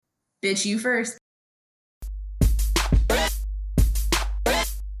Bitch, you first.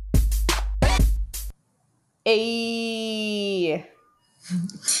 Hey,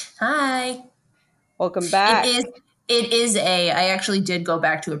 Hi. welcome back. I actually did go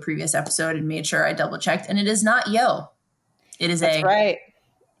back to a previous episode and made sure I double checked, and it is not yo. It is That's right.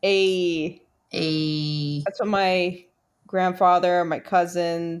 Hey, a that's what my grandfather, my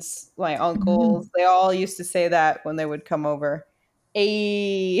cousins, my uncles, Mhm. they all used to say that when they would come over.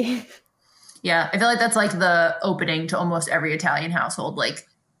 Hey, Yeah, I feel like that's like the opening to almost every Italian household, like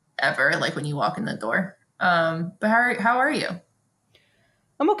ever, like when you walk in the door. But how are you?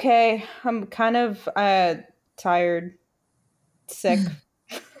 I'm okay. I'm kind of tired, sick.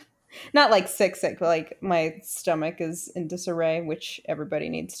 Not like sick, but like my stomach is in disarray, which everybody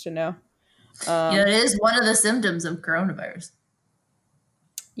needs to know. You know, it Um, is one of the symptoms of coronavirus.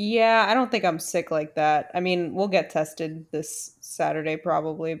 yeah, I don't think I'm sick like that. I mean, we'll get tested this Saturday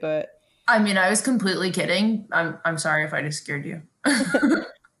probably, but I mean, I was completely kidding. I'm sorry if I just scared you.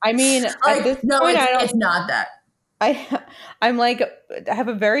 I mean, at this Like, no, point, it's not that. I, I'm like, I have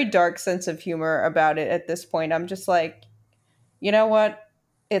a very dark sense of humor about it at this point. I'm just like, you know what?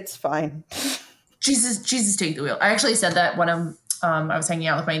 It's fine. Jesus, take the wheel. I actually said that when I was hanging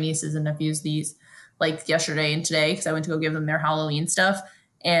out with my nieces and nephews these like yesterday and today because I went to go give them their Halloween stuff,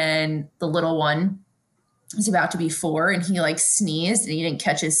 and the little one is about to be 4, and he like sneezed and he didn't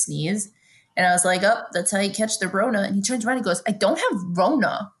catch his sneeze, and I was like, "Oh, that's how you catch the Rona." And he turns around and goes, "I don't have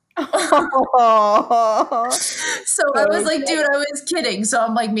Rona." Oh, So I was so like, dude, funny. I was kidding. So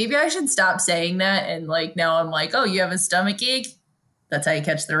I'm like, maybe I should stop saying that. And like now I'm like, oh, you have a stomach ache? That's how you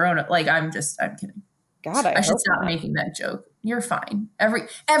catch the Rona. Like I'm kidding. God, I I should hope stop not. making that joke. You're fine.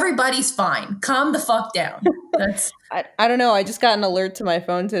 Everybody's fine. Calm the fuck down. That's I don't know. I just got an alert to my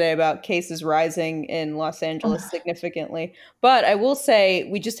phone today about cases rising in Los Angeles significantly. But I will say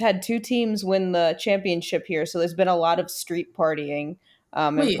we just had two teams win the championship here, so there's been a lot of street partying.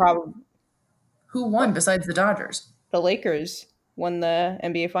 And wait, probably who won besides the Dodgers? the Lakers won the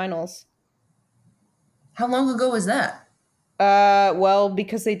NBA Finals. How long ago was that? Well,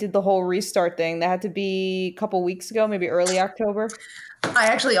 because they did the whole restart thing, that had to be a couple weeks ago, maybe early October. I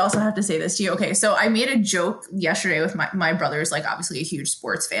actually also have to say this to you. Okay, so I made a joke yesterday with my brother's like obviously a huge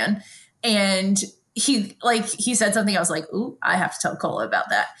sports fan, and he said something. I was like, ooh, I have to tell Cola about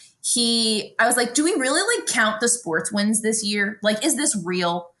that. I was like, do we really like count the sports wins this year? Like, is this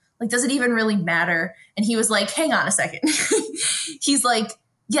real? Like, does it even really matter? And he was like, hang on a second. He's like,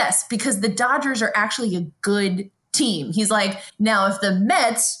 yes, because the Dodgers are actually a good team. He's like, now if the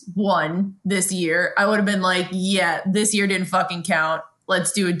Mets won this year, I would have been like, yeah, this year didn't fucking count.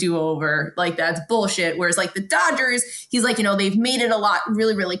 Let's do a do-over. Like that's bullshit. Whereas like the Dodgers, he's like, they've made it a lot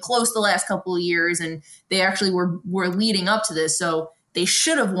really, really close the last couple of years, and they actually were leading up to this. So they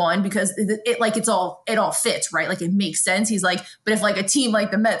should have won because it all fits, right? Like it makes sense. He's like, but if like a team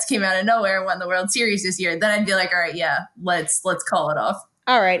like the Mets came out of nowhere and won the World Series this year, then I'd be like, all right, yeah, let's call it off.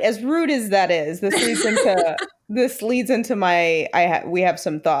 All right, as rude as that is, this leads into my we have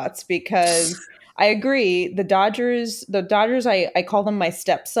some thoughts because I agree. The Dodgers, I call them my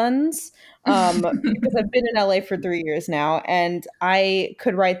stepsons, because I've been in LA for 3 years now, and I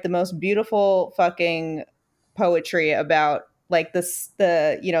could write the most beautiful fucking poetry about like the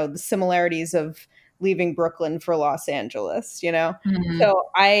similarities of leaving Brooklyn for Los Angeles. Mhm. So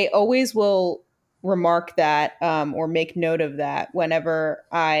I always will remark that, or make note of that whenever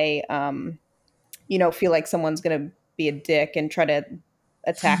I feel like someone's going to be a dick and try to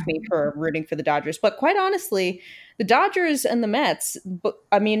attack me for rooting for the Dodgers. But quite honestly, the Dodgers and the Mets,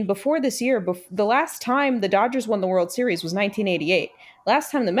 I mean, before this year, the last time the Dodgers won the World Series was 1988.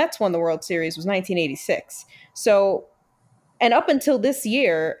 Last time the Mets won the World Series was 1986. So, and up until this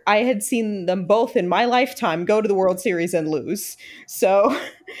year, I had seen them both in my lifetime go to the World Series and lose. So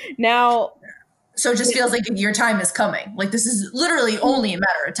now, So it just feels like your time is coming. Like this is literally only a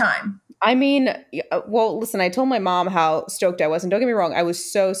matter of time. I mean, well, listen, I told my mom how stoked I was, and don't get me wrong, I was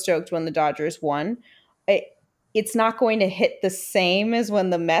so stoked when the Dodgers won. It, it's not going to hit the same as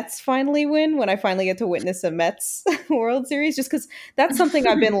when the Mets finally win, when I finally get to witness a Mets World Series, just because that's something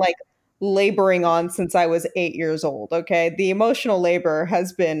I've been like laboring on since I was 8 years old. Okay. The emotional labor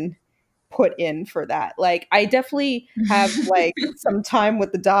has been put in for that. Like, I definitely have like some time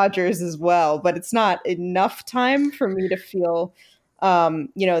with the Dodgers as well, but it's not enough time for me to feel, um,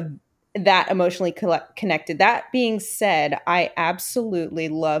 you know, that emotionally connected. That being said, I absolutely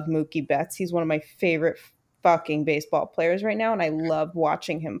love Mookie Betts. He's one of my favorite fucking baseball players right now, and I love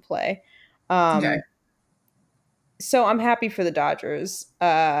watching him play. Okay. So I'm happy for the Dodgers.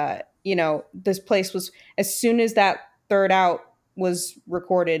 This place was, as soon as that third out was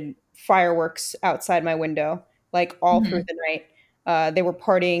recorded fireworks outside my window, like all through Mhm. the night. They were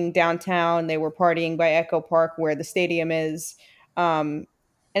partying downtown. They were partying by Echo Park, where the stadium is, and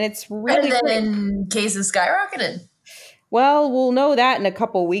it's And really great. then cases skyrocketed. Well, we'll know that in a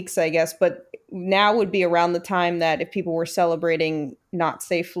couple weeks, I guess. But now would be around the time that if people were celebrating not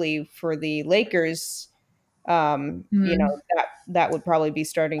safely for the Lakers, Mhm. that would probably be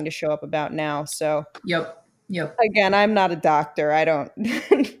starting to show up about now. So Yep. Yep. again, I'm not a doctor. I don't,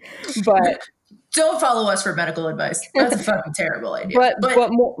 but Don't follow us for medical advice. That's a fucking terrible idea. But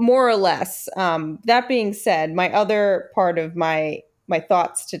more or less. That being said, my other part of my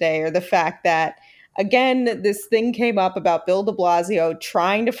thoughts today are the fact that again, this thing came up about Bill De Blasio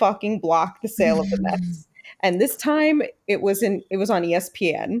trying to fucking block the sale of the Mets. And this time it was on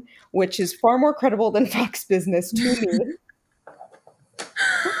ESPN, which is far more credible than Fox Business to me.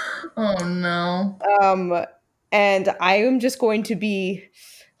 oh no. Um, and I am just going to be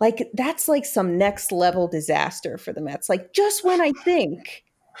like, that's like some next level disaster for the Mets. Like, just when I think,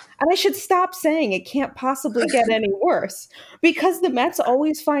 and I should stop saying it can't possibly get any worse because the Mets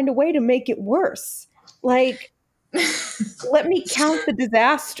always find a way to make it worse. Like, let me count the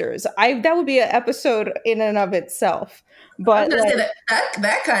disasters. That would be an episode in and of itself. I was But gonna say like,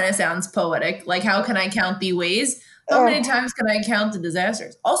 that kind of sounds poetic. Like, how can I count the ways? How oh, many times can I count the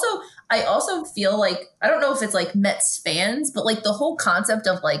disasters? Also, I also feel like I don't know if it's like Mets fans, but like the whole concept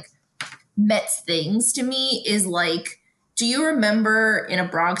of like Mets things to me is like, do you remember in A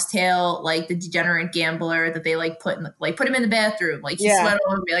Bronx Tale, like the degenerate gambler that they like put him in the bathroom, like he yeah. sweat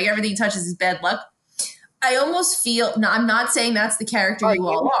all over me, like everything he touches is bad luck. I almost feel no, I'm not saying that's the character Are you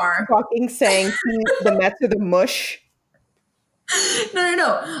all you are. fucking saying the Mets are the mush?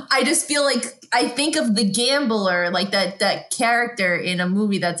 No. I just feel like I think of the gambler, like that character in a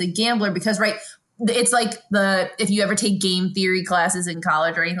movie that's a gambler, because right, it's like the if you ever take game theory classes in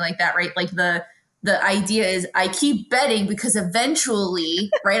college or anything like that, right? Like the idea is I keep betting because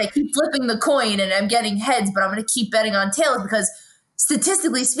eventually, right, I keep flipping the coin and I'm getting heads, but I'm going to keep betting on tails because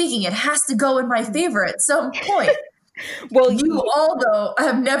statistically speaking, it has to go in my favor at some point. Well, You all, though,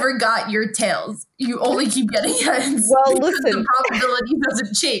 have never got your tails. You only keep getting heads well, because the listen. probability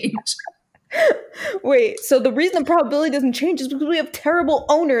doesn't change. Wait, so the reason the probability doesn't change is because we have terrible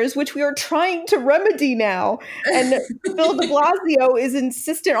owners, which we are trying to remedy now. And Bill de Blasio is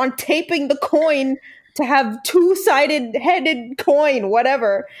insistent on taping the coin to have two-sided headed coin,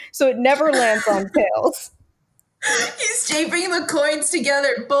 whatever. So it never lands on tails. He's taping the coins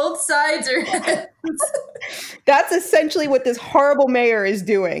together. Both sides are heads. That's essentially what this horrible mayor is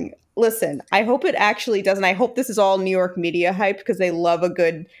doing. Listen, I hope it actually doesn't. I hope this is all New York media hype because they love a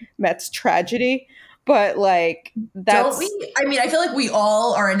good Mets tragedy. But like, Don't that's we? I mean, I feel like we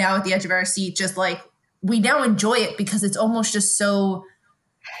all are now at the edge of our seat, just like we now enjoy it because it's almost just so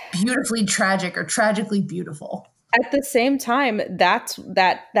beautifully tragic or tragically beautiful. at the same time,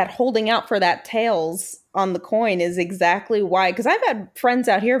 that holding out for that tails on the coin is exactly why. Because I've had friends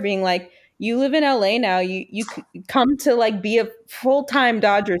out here being like, "You live in LA now. Come to like be a full time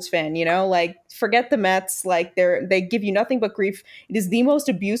Dodgers fan. You know, like forget the Mets. Like they give you nothing but grief. It is the most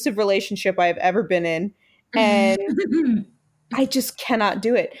abusive relationship I have ever been in, and I just cannot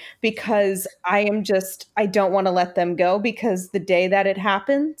do it because I don't want to let them go because the day that it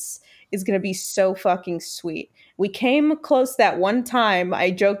happens is going to be so fucking sweet. We came close that one time.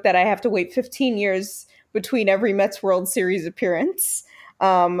 I joked that I have to wait 15 years between every Mets World Series appearance.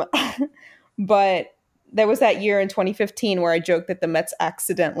 Um, but there was that year in 2015 where I joked that the Mets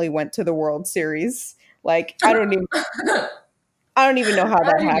accidentally went to the World Series. Like I don't even know how How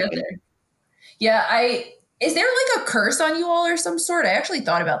that did you get happened. there? Yeah, I is there like a curse on you all or some sort? I actually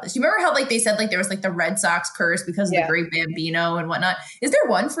thought about this. You remember how like they said like there was like the Red Sox curse because of the Yeah. great Bambino and whatnot? Is there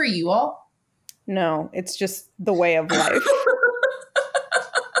one for you all? No, it's just the way of life.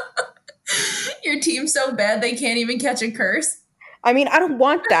 Your team's so bad they can't even catch a curse. I mean, I don't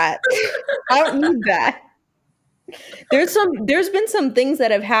want that. I don't need that. There's been some things that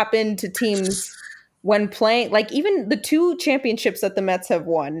have happened to teams when playing, like even the two championships that the Mets have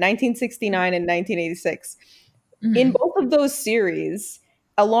won, 1969 and 1986. In Mhm. both of those series,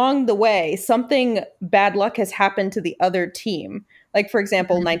 along the way, something bad luck has happened to the other team. Like, for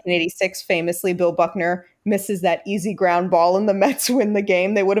example, 1986, famously, Bill Buckner misses that easy ground ball and the Mets win the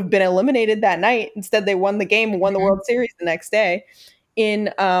game. They would have been eliminated that night. Instead, they won the game and won the Mhm. World Series the next day.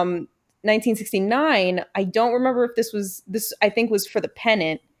 In 1969, I don't remember if this I think was for the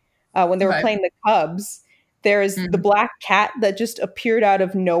pennant when they were Okay. playing the Cubs. There's the Mhm. black cat that just appeared out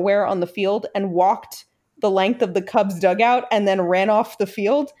of nowhere on the field and walked the length of the Cubs dugout and then ran off the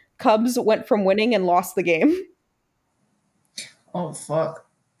field. Cubs went from winning and lost the game. Oh fuck.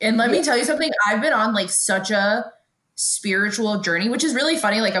 And let me tell you something, I've been on like such a spiritual journey, which is really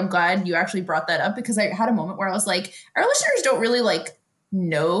funny. Like I'm glad you actually brought that up because I had a moment where I was like, our listeners don't really like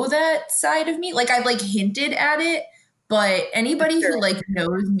know that side of me. Like I've like hinted at it, but anybody who Sure. like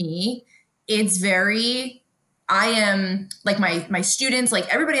knows me, it's very I am like my students,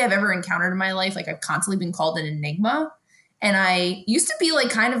 like everybody I've ever encountered in my life, like I've constantly been called an enigma. And I used to be like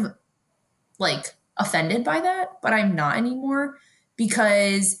kind of like offended by that, but I'm not anymore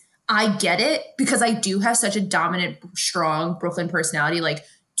because I get it because I do have such a dominant, strong Brooklyn personality. Like,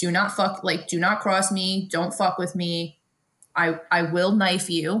 do not fuck, like, do not cross me. Don't fuck with me. I will knife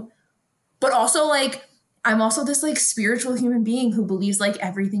you. But also, like, I'm also this like spiritual human being who believes like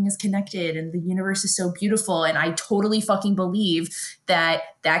everything is connected and the universe is so beautiful. And I totally fucking believe that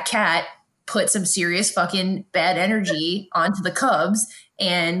that cat put some serious fucking bad energy onto the cubs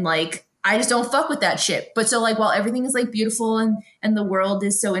and like I just don't fuck with that shit. But so like while everything is like beautiful and the world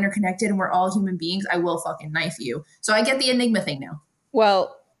is so interconnected and we're all human beings, I will fucking knife you. So I get the enigma thing now.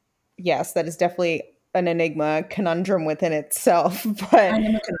 Well, yes, that is definitely an enigma conundrum within itself. But I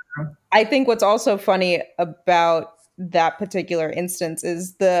am a conundrum. I think what's also funny about that particular instance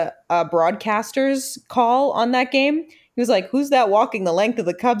is the broadcaster's call on that game. He was like, "Who's that walking the length of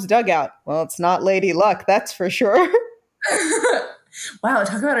the Cubs dugout?" Well, it's not Lady Luck, that's for sure. Wow,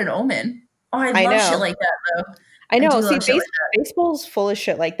 talk about an omen. Oh, I I love shit know. like that though. I I know. do See, love shit like that. baseball's full of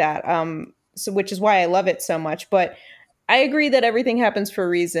shit like that. So which is why I love it so much. But I agree that everything happens for a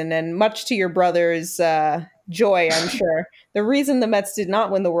reason, and much to your brother's joy, I'm sure. The reason the Mets did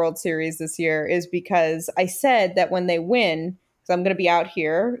not win the World Series this year is because I said that when they win, because I'm going to be out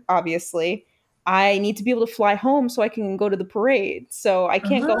here, obviously, I need to be able to fly home so I can go to the parade. So I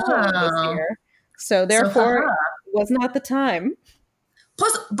can't go home this Oh, year. So so therefore, it haha. was not the time.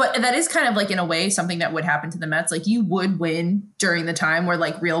 Plus, but that is kind of like in a way something that would happen to the Mets. Like you would win during the time where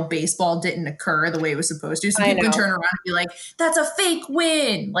like real baseball didn't occur the way it was supposed to. So I people can know. turn around and be like, "That's a fake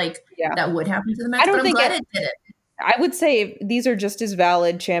win." Like Yeah. that would happen to the I Mets. But don't I'm think glad it did it. I would say these are just as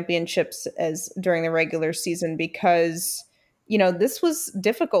valid championships as during the regular season because, this was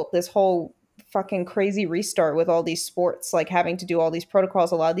difficult, this whole fucking crazy restart with all these sports, like having to do all these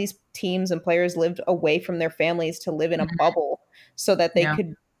protocols. A lot of these teams and players lived away from their families to live in a Mhm. bubble so that they Yeah,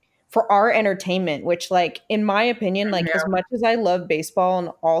 could, for our entertainment, which, like, in my opinion, like, as yeah, much as I love baseball and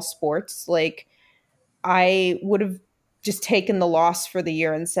all sports, like, I would have just taken the loss for the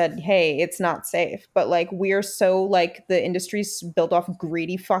year and said, "Hey, it's not safe." But like we're so like the industry's built off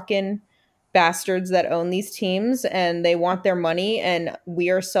greedy fucking bastards that own these teams and they want their money and we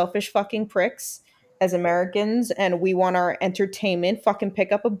are selfish fucking pricks as Americans and we want our entertainment. Fucking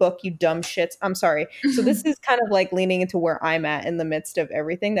pick up a book, you dumb shits. I'm sorry. So this is kind of like leaning into where I'm at in the midst of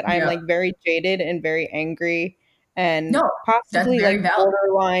everything that I'm yeah. like very jaded and very angry and No, that's possibly like very valid.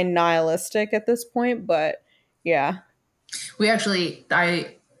 borderline nihilistic at this point, but yeah. We actually,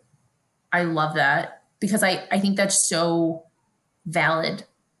 I love that because I think that's so valid.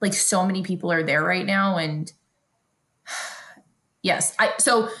 Like so many people are there right now, and yes, I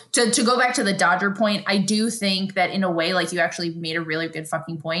so to go back to the Dodger point, I do think that in a way, like you actually made a really good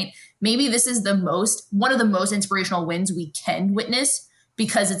fucking point. Maybe this is the most one of the most inspirational wins we can witness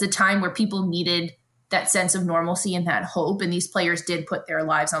because it's a time where people needed that sense of normalcy and that hope, and these players did put their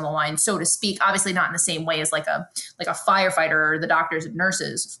lives on the line, so to speak. Obviously, not in the same way as like a firefighter or the doctors and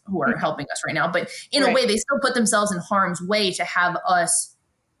nurses who are helping us right now, but in a Right. way, they still put themselves in harm's way to have us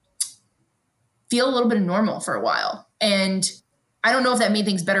feel a little bit of normal for a while. And I don't know if that made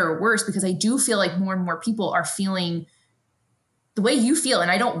things better or worse because I do feel like more and more people are feeling the way you feel.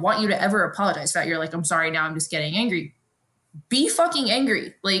 And I don't want you to ever apologize for that. You're like, I'm sorry, now I'm just getting angry. Be fucking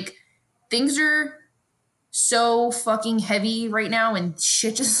angry. Like things are so fucking heavy right now and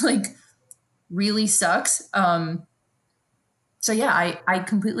shit just like really sucks. So yeah, I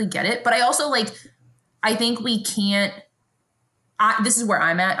completely get it. But I also like, I think we can't this is where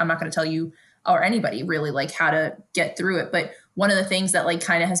I'm at. I'm not going to tell you or anybody really like how to get through it. But one of the things that like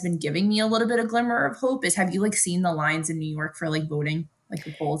kind of has been giving me a little bit of glimmer of hope is have you like seen the lines in New York for like voting, like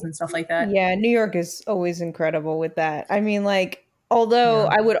the polls and stuff like that? Yeah, New York is always incredible with that. I mean, like, although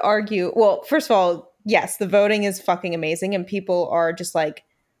Yeah. I would argue, well, first of all, yes, the voting is fucking amazing and people are just like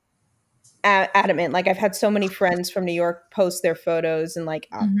adamant. Like, I've had so many friends from New York post their photos, and like,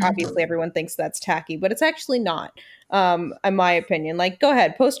 obviously, Hmm. everyone thinks that's tacky, but it's actually not, in my opinion. Like, go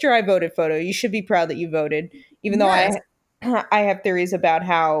ahead, post your I voted photo. You should be proud that you voted, even though Yes. I have theories about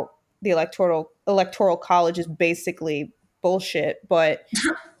how the electoral college is basically bullshit,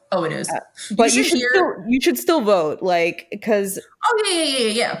 Oh, it is. You but should hear. you should still vote, like, because Oh yeah, yeah, yeah,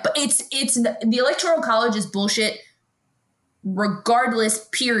 yeah. But it's the electoral college is bullshit regardless,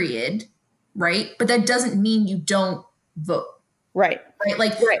 period, right? But that doesn't mean you don't vote. Right.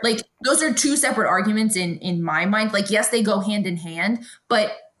 Right. Like those are two separate arguments in my mind. Like, yes, they go hand in hand,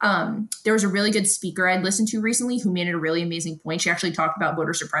 but there was a really good speaker I'd listened to recently who made it a really amazing point. She actually talked about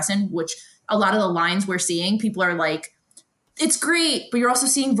voter suppression, which a lot of the lines we're seeing, people are like, it's great, but you're also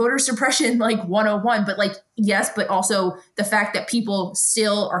seeing voter suppression like 101. But like, yes, but also the fact that people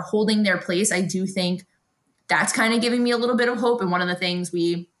still are holding their place, I do think that's kind of giving me a little bit of hope. And one of the things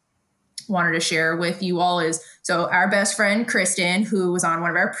we wanted to share with you all is, so our best friend Kristen, who was on one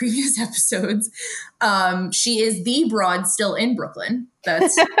of our previous episodes, she is the broad still in Brooklyn.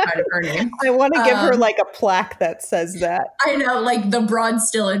 That's kind of her name. I want to give her like a plaque that says that. I know, like the broad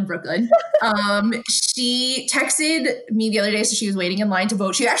still in Brooklyn. She texted me the other day, so she was waiting in line to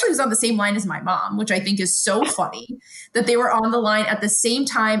vote. She actually was on the same line as my mom, which I think is so funny that they were on the line at the same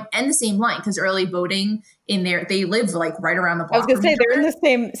time and the same line, because early voting in there, they live like right around the block. I was gonna say they're in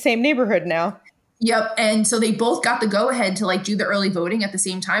the same neighborhood now. Yep. And so they both got the go ahead to like do the early voting at the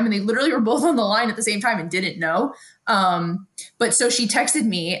same time. And they literally were both on the line at the same time and didn't know. But so she texted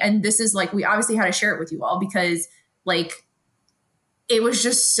me, and this is like, we obviously had to share it with you all because like, it was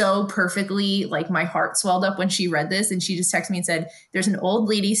just so perfectly, like my heart swelled up when she read this, and she just texted me and said, there's an old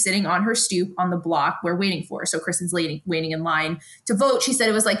lady sitting on her stoop on the block we're waiting for. So Kristen's waiting in line to vote. She said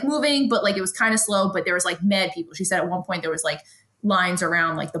it was like moving, but like it was kind of slow, but there was like mad people. She said at one point there was like lines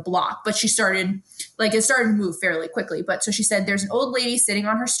around like the block, but it started to move fairly quickly. But so she said, there's an old lady sitting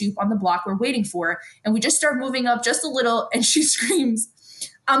on her stoop on the block we're waiting for. And we just start moving up just a little. And she screams,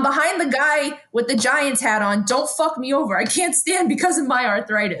 I'm behind the guy with the Giants hat on. Don't fuck me over. I can't stand because of my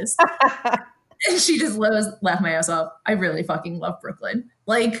arthritis. And she just laughed my ass off. I really fucking love Brooklyn.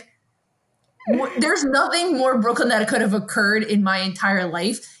 Like, there's nothing more Brooklyn that could have occurred in my entire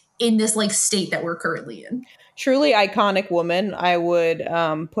life in this like state that we're currently in. Truly iconic woman. I would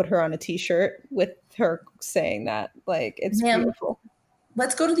put her on a t-shirt with her saying that. Like, it's beautiful.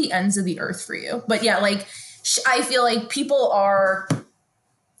 Let's go to the ends of the earth for you. But yeah, like I feel like people are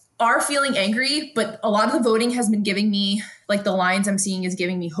feeling angry, but a lot of the voting has been giving me, like the lines I'm seeing is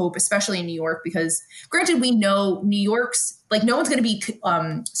giving me hope, especially in New York, because granted, we know New York's, like no one's going to be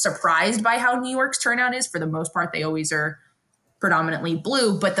surprised by how New York's turnout is. For the most part, they always are predominantly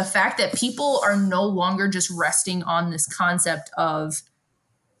blue. But the fact that people are no longer just resting on this concept of,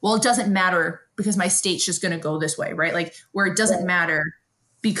 well, it doesn't matter because my state's just going to go this way, right? Like where it doesn't matter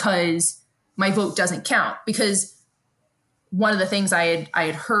because my vote doesn't count. Because one of the things I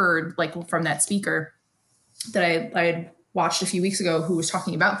had heard like from that speaker that I had watched a few weeks ago who was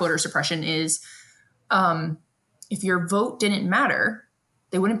talking about voter suppression is if your vote didn't matter,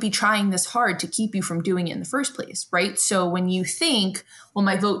 they wouldn't be trying this hard to keep you from doing it in the first place, right? So when you think, well,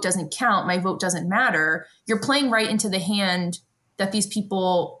 my vote doesn't count, my vote doesn't matter, you're playing right into the hand that these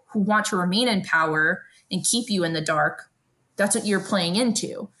people who want to remain in power and keep you in the dark, that's what you're playing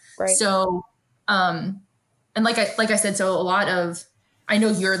into. Right. So, and like I said, so a lot of, I know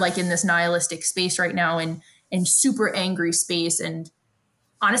you're like in this nihilistic space right now and super angry space. And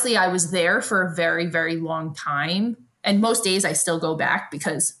honestly, I was there for a very, very long time. And most days I still go back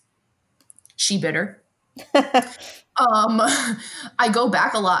because she bitter. I go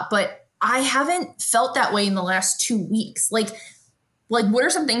back a lot, but I haven't felt that way in the last 2 weeks. Like what are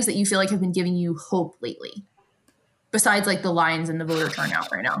some things that you feel like have been giving you hope lately? Besides like the lines and the voter turnout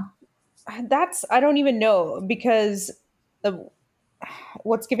right now? I don't even know, because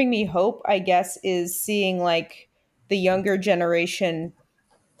what's giving me hope, I guess, is seeing like the younger generation,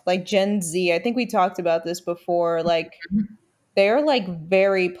 like Gen Z. I think we talked about this before. Like they're like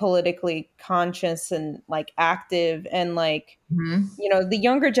very politically conscious and like active, and like, you know, the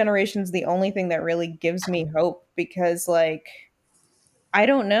younger generation's the only thing that really gives me hope, because like, I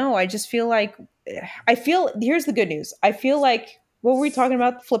don't know. I just feel like, here's the good news. I feel like, what were we talking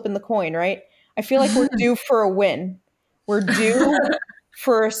about? Flipping the coin, right? I feel like we're due for a win. We're due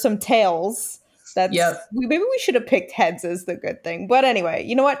for some tails. Maybe we should have picked heads as the good thing. But anyway,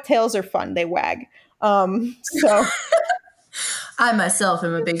 you know what? Tails are fun. They wag. So I myself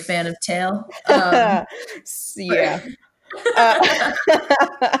am a big fan of tail. Yeah.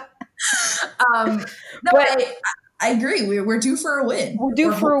 No, but I agree. We're due for a win. We're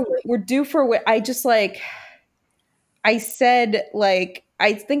due for a win. I just like, I said, like,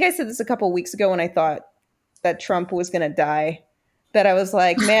 I think I said this a couple of weeks ago when I thought that Trump was going to die, that I was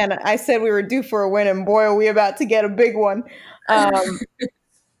like, man, I said we were due for a win, and boy, are we about to get a big one. But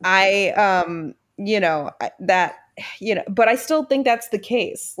I still think that's the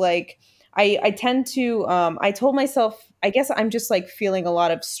case. Like, I tend to, I told myself, I guess I'm just like feeling a lot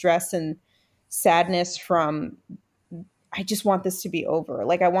of stress and sadness from I just want this to be over.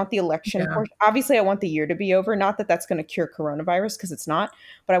 Like, I want the election Yeah. portion. Obviously, I want the year to be over. Not that that's going to cure coronavirus, because it's not.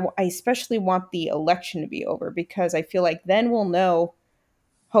 But I especially want the election to be over, because I feel like then we'll know,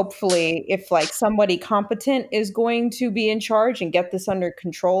 hopefully, if like somebody competent is going to be in charge and get this under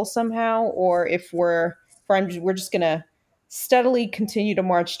control somehow, or if we're just going to steadily continue to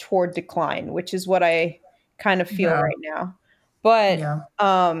march toward decline, which is what I kind of feel Yeah. right now. But Yeah.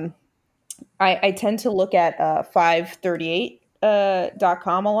 I tend to look at 538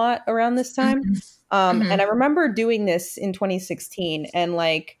 .com a lot around this time. Mhm. And I Mhm. remember doing this in 2016, and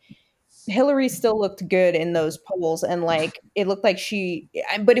like Hillary still looked good in those polls, and like it looked like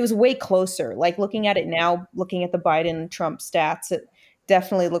but it was way closer. Like looking at it now, looking at the Biden Trump stats, it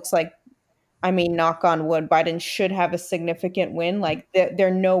definitely looks like, I mean, knock on wood, Biden should have a significant win. Like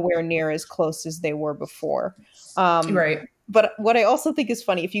they're nowhere near as close as they were before. Um, Right. but what I also think is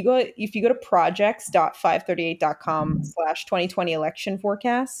funny, if you go to projects.538.com/2020 election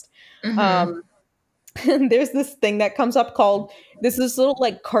forecast, Mhm. um, there's this thing that comes up called, this little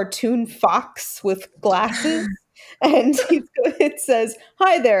like cartoon fox with glasses, and it says,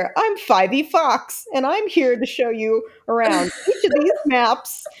 "Hi there, I'm 5e Fox, and I'm here to show you around. Each of these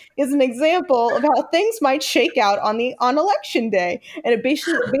maps is an example of how things might shake out on election day." And it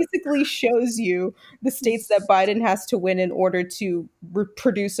basically shows you the states that Biden has to win in order to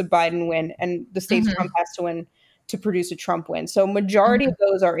produce a Biden win, and the states Trump Mhm. has to win to produce a Trump win. So majority of Mhm.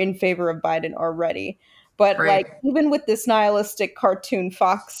 those are in favor of Biden already. But like Right. even with this nihilistic cartoon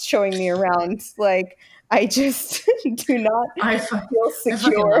fox showing me around, like I just do not I, fu- feel I fucking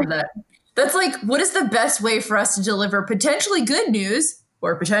secure. love that. That's like, what is the best way for us to deliver potentially good news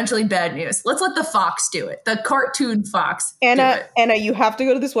or potentially bad news? Let's let the fox do it. The cartoon fox do Anna, it. Anna, you have to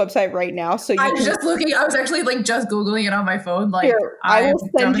go to this website right now so I you was can just looking, I was actually like just Googling it on my phone. Like, here. I I'm will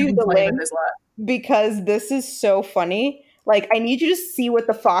send gonna you be the playing with link this a lot. because this is so funny. Like I need you to see what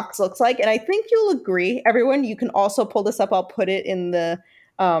the fox looks like, and I think you'll agree. Everyone, you can also pull this up. I'll put it in the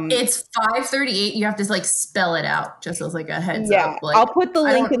It's 5:38. You have to like spell it out just as like a heads yeah, up. Like, I'll put the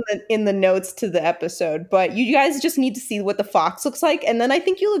I link don't. in the notes to the episode, but you guys just need to see what the fox looks like, and then I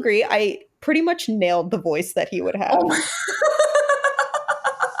think you'll agree I pretty much nailed the voice that he would Oh have. my,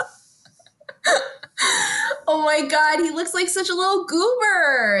 oh my God, he looks like such a little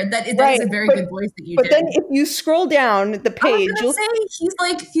goober. That is Right, a very but good voice that you but then did. if you scroll down the I was page, gonna you'll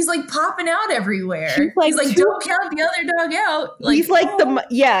say he's like popping out he's everywhere. He's like like, two don't count the other dog out. he's Like, like oh,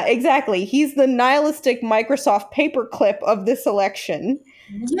 yeah, exactly. He's the nihilistic Microsoft paperclip of this election.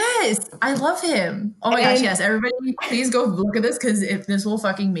 yes, I love him. Oh my gosh, And yes. Everybody, please go look at this because if this will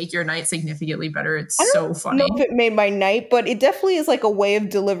fucking make your night significantly better. It's I so don't know if funny. it made my night, but it definitely is like a way of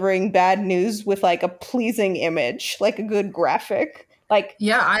delivering bad news with like a pleasing image, like a good graphic. Like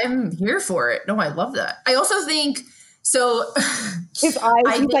Yeah, I'm here for it. No, I love that. I also think so. his eyes,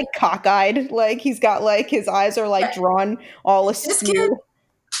 I he's think like cockeyed, like he's got like his eyes are like yeah, drawn all this kid, askew.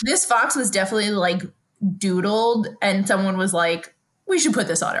 this fox was definitely like doodled, and someone was like, "We should put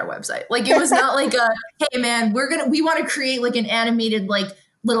this on our website." Like, it was not like a, "Hey man, we want to create like an animated like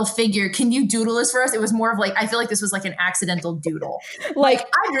little figure. Can you doodle this for us?" It was more of like, I feel like this was like an accidental doodle. Like, Like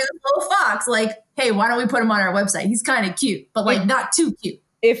I drew this little fox. Like, hey, why don't we put him on our website? He's kind of cute, but if like not too cute.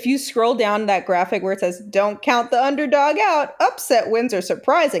 if you scroll down that graphic where it says "Don't count the underdog out," upset wins are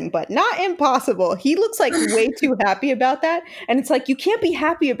surprising but not impossible. He looks like way too happy about that, and it's like you can't be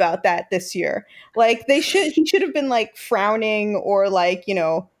happy about that this year. Like he should have been like frowning or like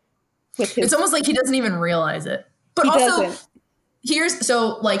with It's his almost like he doesn't even realize it. But he also, doesn't. here's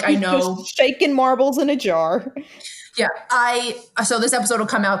so like I He's just know, shaking marbles in a jar. yeah, so this episode will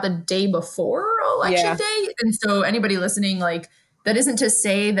come out the day before election Yeah. day, and so anybody listening, like, that isn't to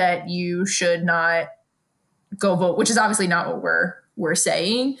say that you should not go vote, which is obviously not what we're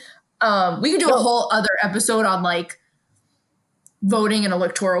saying. We could do a No, whole other episode on like voting in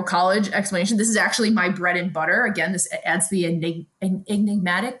electoral college explanation. This is actually my bread and butter. Again, this adds the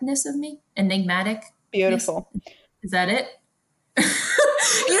enigmaticness of me. Enigmaticness. beautiful. Is that it?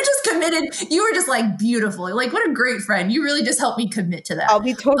 You just committed. You were just like beautiful. Like, what a great friend. You really just helped me commit to that. I'll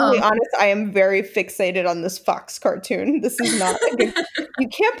be totally honest. I am very fixated on this Fox cartoon. This is not a good. You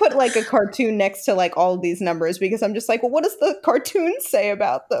can't put like a cartoon next to like all of these numbers because I'm just like, well, what does the cartoon say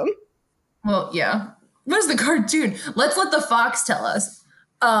about them? Well, yeah. What is the cartoon? Let's let the fox tell us.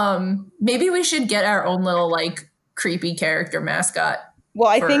 Maybe we should get our own little like creepy character mascot Well,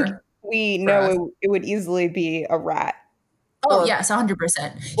 I think for we for us. know it would easily be a rat Oh or yes,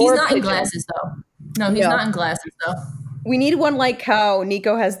 100%. He's or a not in pigeon. glasses though. No, he's not No, in glasses though. we need one like how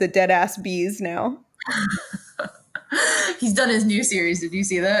Nico has the dead ass bees now. He's done his new series. Did you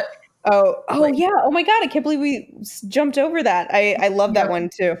see that? Oh Like yeah. Oh my God. I can't believe we jumped over that. I love that yep. one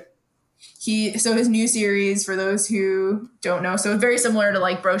too. So his new series, for those who don't know, so it's very similar to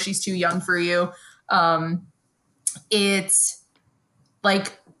like Bro, She's Too Young for You. It's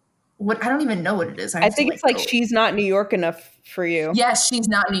like what I don't even know what it is. I I have to think it's like like go. She's Not New York Enough for You. Yes, she's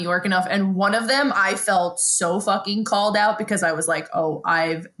not New York enough. And one of them I felt so fucking called out because I was like, oh,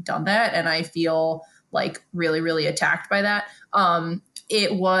 I've done that. And I feel like really, really attacked by that.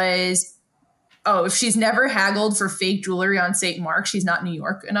 It was, oh, if she's never haggled for fake jewelry on St. Mark, she's not New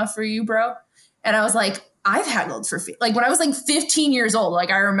York enough for you, bro. And I was like, I've haggled for like when I was like 15 years old,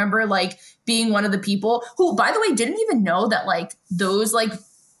 like I remember like being one of the people who, by the way, didn't even know that like those like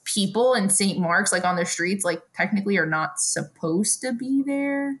people in St. Mark's, like on their streets, like technically are not supposed to be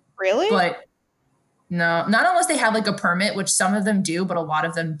there. Really? But no, not unless they have like a permit, which some of them do, but a lot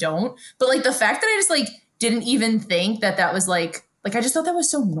of them don't. But like the fact that I just like didn't even think that that was like I just thought that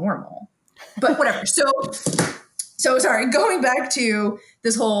was so normal. But whatever. So sorry, going back to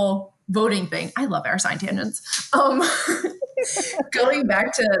this whole voting thing. I love our sign tangents. Going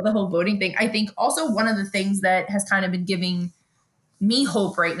back to the whole voting thing, I think also one of the things that has kind of been giving me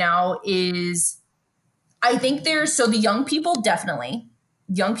hope right now is I think there's so the young people definitely.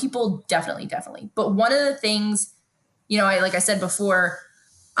 But one of the things, you know, like I said before,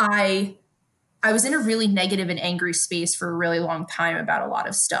 I was in a really negative and angry space for a really long time about a lot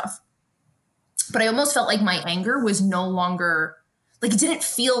of stuff. But I almost felt like my anger was no longer like it didn't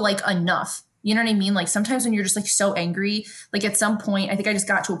feel like enough. You know what I mean? Like sometimes when you're just like so angry, like at some point, I think I just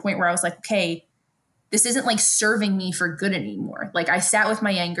got to a point where I was like, okay, this isn't like serving me for good anymore. Like I sat with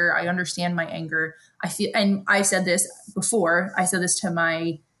my anger. I understand my anger. I feel, and I said this before, I said this to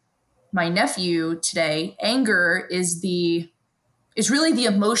my nephew today. Anger is really the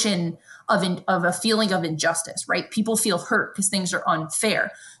emotion of a feeling of injustice, right? People feel hurt because things are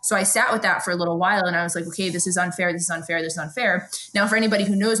unfair. So I sat with that for a little while and I was like, okay, this is unfair. This is unfair. This is unfair. Now, for anybody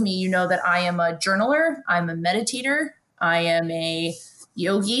who knows me, you know that I am a journaler. I'm a meditator. I am a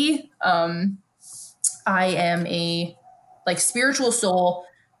yogi. I am a like spiritual soul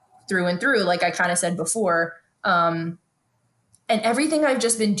through and through, like I kind of said before. And everything I've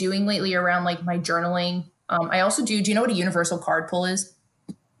just been doing lately around like my journaling. I also do you know what a universal card pull is?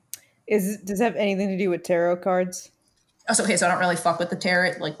 Does it have anything to do with tarot cards? Oh, so, okay, so I don't really fuck with the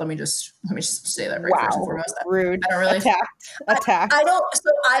tarot. Like, let me just say that right first and Wow. foremost. Rude. I don't really Attacked.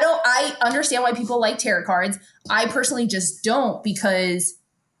 I understand why people like tarot cards. I personally just don't because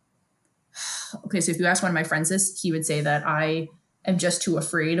okay, so if you ask one of my friends this, he would say that I am just too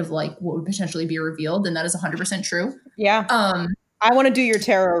afraid of like what would potentially be revealed, and that is 100% true. Yeah. I want to do your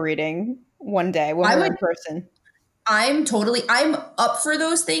tarot reading one day when we're in person. I'm up for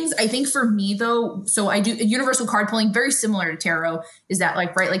those things. I think for me though, so I do universal card pulling, very similar to tarot, is that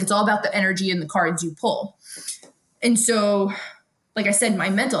like, right, like it's all about the energy and the cards you pull. And so, like I said, my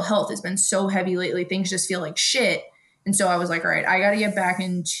mental health has been so heavy lately. Things just feel like shit. And so I was like, all right, I got to get back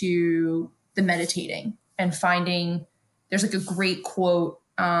into the meditating and finding, there's like a great quote.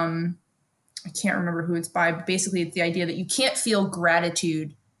 I can't remember who it's by, but basically it's the idea that you can't feel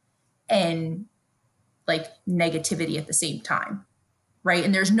gratitude and like negativity at the same time. Right.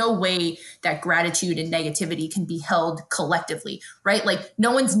 And there's no way that gratitude and negativity can be held collectively. Right. Like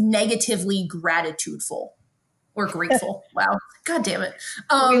no one's negatively gratitudeful or grateful. Wow. God damn it.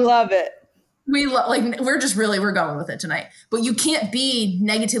 We love it. We're going with it tonight, but you can't be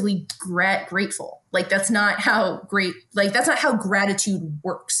negatively grateful. Like that's not how gratitude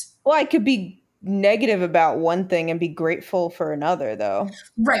works. Well, I could be negative about one thing and be grateful for another though.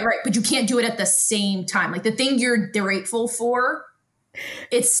 Right. But you can't do it at the same time. Like the thing you're grateful for,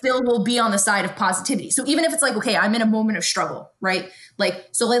 it still will be on the side of positivity. So even if it's like, okay, I'm in a moment of struggle, right? Like,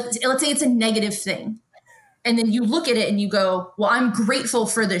 so let's say it's a negative thing. And then you look at it and you go, well, I'm grateful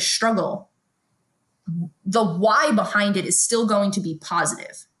for this struggle. The why behind it is still going to be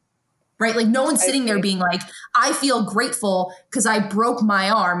positive, right? Like no one's sitting there being like, I feel grateful because I broke my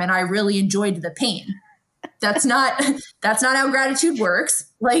arm and I really enjoyed the pain. That's not how gratitude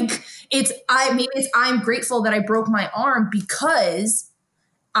works. Like I'm grateful that I broke my arm because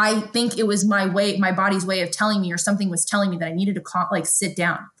I think it was my body's way of telling me, or something was telling me that I needed to like sit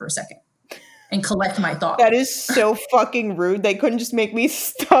down for a second and collect my thoughts. That is so fucking rude. They couldn't just make me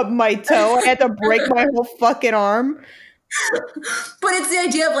stub my toe. I had to break my whole fucking arm. But it's the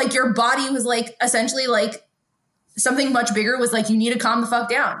idea of like your body was like essentially like something much bigger was like, you need to calm the fuck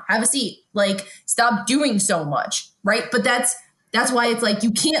down, have a seat, like stop doing so much. Right. But that's why it's like,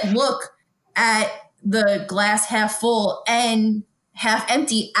 you can't look at the glass half full and half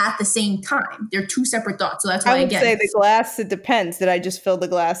empty at the same time. They're two separate thoughts. So that's why, I would again, say the glass, it depends. Did I just fill the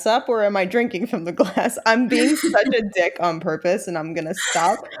glass up or am I drinking from the glass? I'm being such a dick on purpose and I'm going to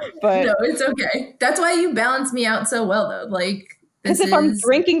stop. But no, it's okay. That's why you balance me out so well, though. Like, because if I'm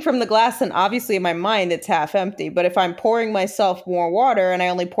drinking from the glass, then obviously in my mind it's half empty. But if I'm pouring myself more water and I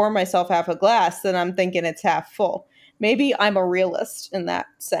only pour myself half a glass, then I'm thinking it's half full. Maybe I'm a realist in that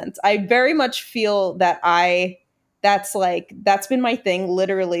sense. I very much feel that that's been my thing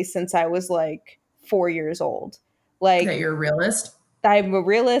literally since I was like 4 years old. Like, that you're a realist. I'm a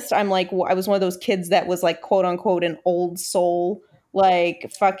realist. I'm like, I was one of those kids that was like, quote unquote, an old soul,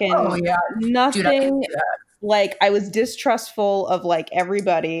 like fucking Oh yeah, dude, I can nothing. do that. Like I was distrustful of like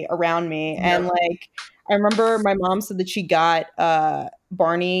everybody around me. Yep. And like, I remember my mom said that she got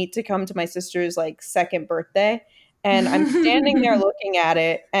Barney to come to my sister's like second birthday. And I'm standing there looking at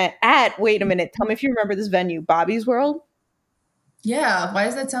it wait a minute, tell me if you remember this venue, Bobby's World. Yeah, why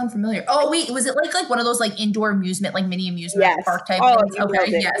does that sound familiar? Oh wait, was it like one of those like indoor amusement, like mini amusement Yes. park type Oh, things? you Okay,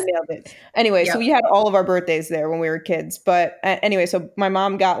 nailed it. yes. You nailed it. Anyway, Yep. so we had all of our birthdays there when we were kids. But anyway, so my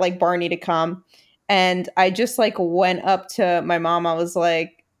mom got like Barney to come. And I just like went up to my mom. I was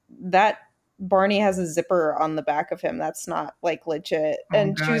like, that Barney has a zipper on the back of him. That's not like legit. Oh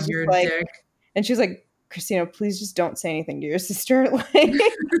And she God, was you're just a like, dick. and she was like, Christina, please just don't say anything to your sister.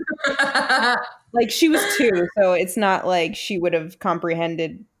 Like she was 2, so it's not like she would have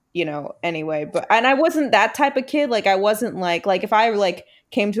comprehended, anyway. But and I wasn't that type of kid. Like I wasn't like if I like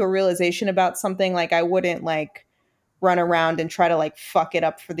came to a realization about something, like I wouldn't like run around and try to like fuck it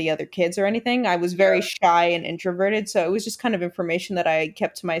up for the other kids or anything. I was very shy and introverted, so it was just kind of information that I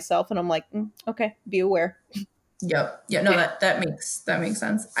kept to myself. And I'm like, okay, be aware. Yep. Yeah. No, that makes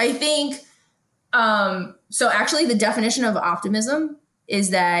sense. I think. So actually, the definition of optimism is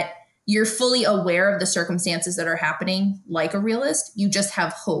that you're fully aware of the circumstances that are happening, like a realist. You just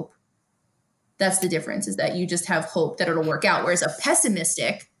have hope. That's the difference. Is that you just have hope that it'll work out. Whereas a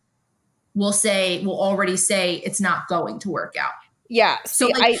pessimistic will already say it's not going to work out. Yeah. So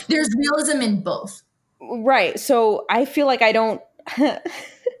See, like, there's realism in both. Right. So I feel like I don't.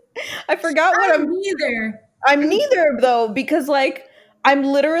 I forgot what I'm neither. I'm neither though, because like I'm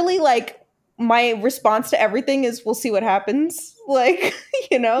literally like my response to everything is we'll see what happens. Like,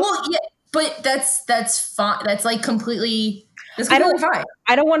 Well, yeah, but that's fine. That's like completely fine.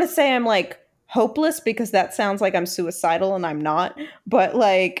 I don't want to say I'm like hopeless because that sounds like I'm suicidal and I'm not. But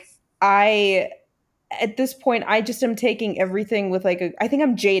like at this point, I just am taking everything with like I think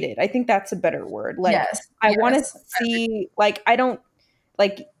I'm jaded. I think that's a better word. Like I want to see like I don't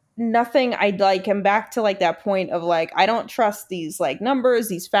like nothing. I like am back to like that point of like I don't trust these like numbers,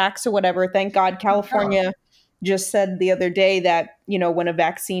 these facts or whatever. Thank God California just said the other day that when a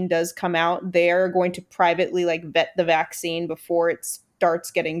vaccine does come out, they're going to privately like vet the vaccine before it starts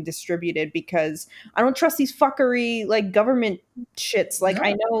getting distributed, because I don't trust these fuckery like government shits. Like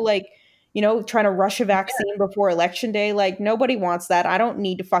I know like trying to rush a vaccine before election day, like nobody wants that. I don't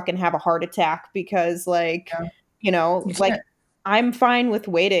need to fucking have a heart attack because like like I'm fine with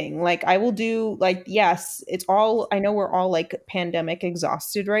waiting. Like I will do like, yes, I know we're all like pandemic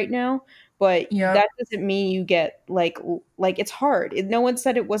exhausted right now, but that doesn't mean you get like it's hard. No one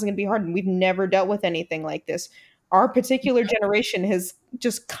said it wasn't gonna be hard, and we've never dealt with anything like this. Our particular generation has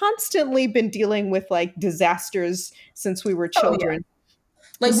just constantly been dealing with like disasters since we were children.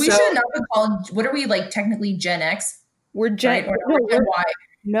 Like we should not be called, what are we like technically Gen X? We're Gen, right? We're Gen Y.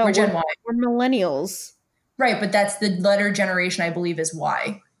 No, we're Gen Y. We're millennials. Right, but that's the letter generation, I believe, is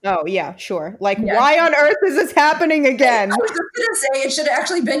Y. Oh, yeah, sure. Like, why on earth is this happening again? I was just going to say it should have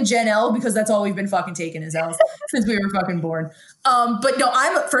actually been Gen L, because that's all we've been fucking taking as L's since we were fucking born. But no,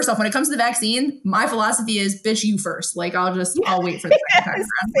 first off, when it comes to the vaccine, my philosophy is, bitch, you first. Like, I'll wait for the second time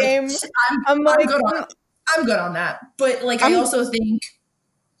around. Same. I'm good on that. But like, I also think,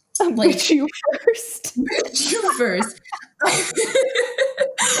 like, bitch, you first. Bitch, you first.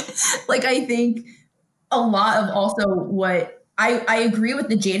 Like, I think a lot of also what I agree with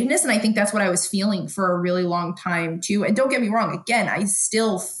the jadedness, and I think that's what I was feeling for a really long time too. And don't get me wrong, again, I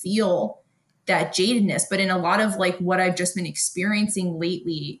still feel that jadedness, but in a lot of like what I've just been experiencing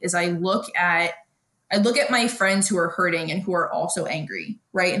lately is I look at my friends who are hurting and who are also angry,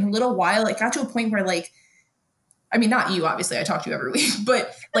 right? In a little while, it got to a point where like, I mean, not you, obviously, I talk to you every week,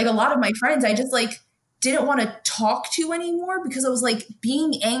 but like a lot of my friends, I just like didn't want to talk to anymore, because I was like,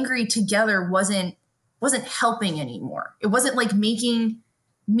 being angry together wasn't helping anymore. It wasn't like making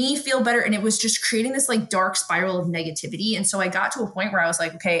me feel better. And it was just creating this like dark spiral of negativity. And so I got to a point where I was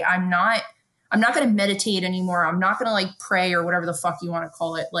like, okay, I'm not going to meditate anymore. I'm not going to like pray or whatever the fuck you want to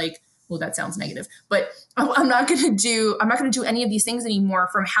call it. Like well, that sounds negative, but I'm not going to do any of these things anymore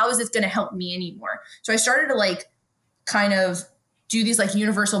from how is it going to help me anymore. So I started to like kind of do these like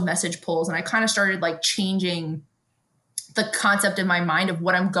universal message pulls, and I kind of started like changing the concept in my mind of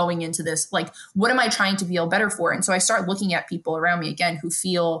what I'm going into this, like, what am I trying to feel better for? And so I start looking at people around me again who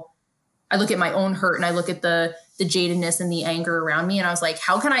feel, I look at my own hurt and I look at the jadedness and the anger around me. And I was like,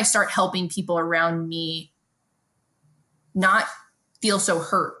 how can I start helping people around me not feel so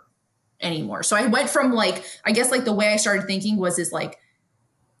hurt anymore? So I went from like, I guess like the way I started thinking was is like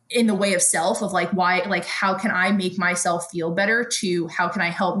in the way of self of like, why, like, how can I make myself feel better to how can I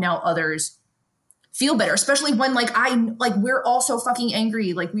help now others feel better, especially when like we're all so fucking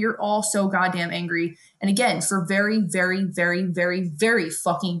angry. Like we're all so goddamn angry. And again, for very, very, very, very, very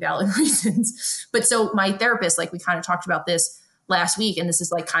fucking valid reasons. But so my therapist, like we kind of talked about this last week, and this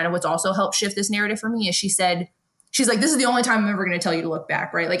is like kind of what's also helped shift this narrative for me is she's like, this is the only time I'm ever going to tell you to look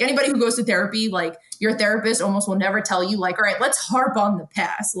back, right? Like anybody who goes to therapy, like your therapist almost will never tell you like, all right, let's harp on the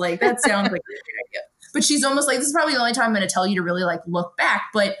past. Like that sounds like a great idea. But she's almost like, this is probably the only time I'm going to tell you to really like look back.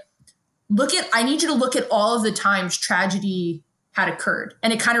 But I need you to look at all of the times tragedy had occurred.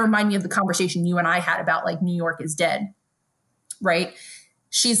 And it kind of reminded me of the conversation you and I had about like New York is dead, right?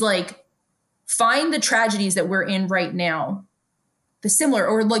 She's like, find the tragedies that we're in right now, the similar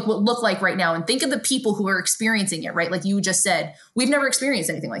or like what look like right now. And think of the people who are experiencing it, right? Like you just said, we've never experienced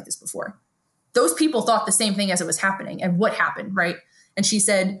anything like this before. Those people thought the same thing as it was happening. And what happened, right? And she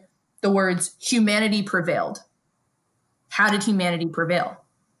said the words, humanity prevailed. How did humanity prevail?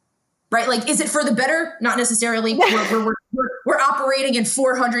 Right? Like, is it for the better? Not necessarily. We're operating in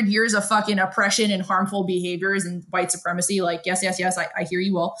 400 years of fucking oppression and harmful behaviors and white supremacy. Like, yes, I hear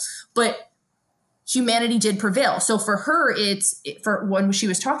you all. But humanity did prevail. So for her, for when she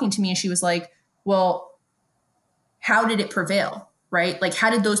was talking to me and she was like, well, how did it prevail? Right? Like, how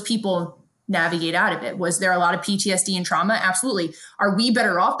did those people navigate out of it? Was there a lot of PTSD and trauma? Absolutely. Are we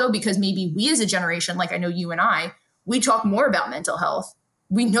better off though? Because maybe we as a generation, like I know you and I, we talk more about mental health.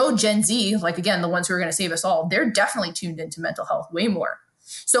 We know Gen Z, like, again, the ones who are going to save us all, they're definitely tuned into mental health way more.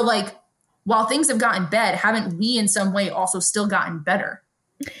 So, like, while things have gotten bad, haven't we in some way also still gotten better?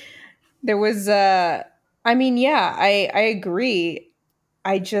 There was, I mean, yeah, I agree.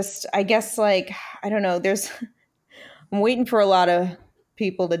 I guess, like, I don't know, I'm waiting for a lot of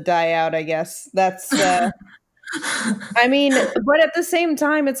people to die out, I guess. That's, I mean, but at the same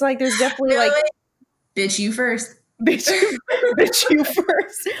time, it's like, there's definitely, like, bitch, you first. bitch you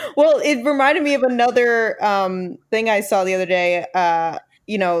first. Well, it reminded me of another thing I saw the other day.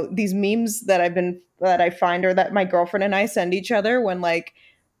 You know, these memes that I find or that my girlfriend and I send each other when like,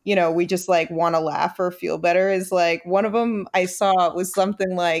 you know, we just like want to laugh or feel better is like one of them I saw was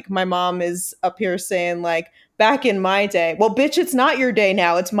something like my mom is up here saying like back in my day. Well, bitch, it's not your day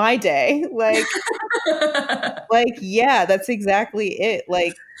now. It's my day. Like yeah, that's exactly it.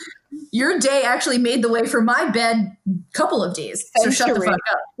 Like your day actually made the way for my bed couple of days. So shut the fuck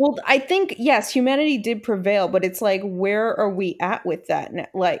up. Well, I think, yes, humanity did prevail, but it's like, where are we at with that?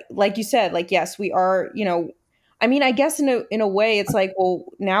 Like you said, like, yes, we are, you know, I mean, I guess in a way it's like, well,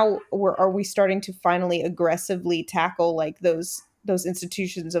 now are we starting to finally aggressively tackle like those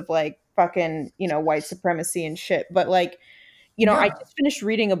institutions of like fucking, you know, white supremacy and shit. But like, you know, I just finished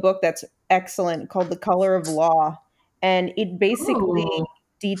reading a book that's excellent called The Color of Law. And it basically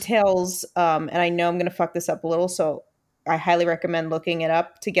details, and I know I'm going to fuck this up a little, so I highly recommend looking it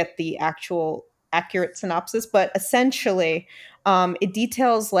up to get the actual accurate synopsis. But essentially, it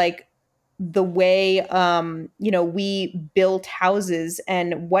details like the way, you know, we built houses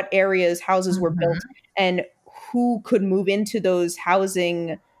and what areas houses were built and who could move into those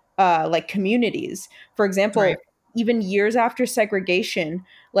housing like communities. For example, even years after segregation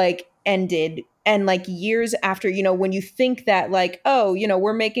like ended and like years after, you know, when you think that like, oh, you know,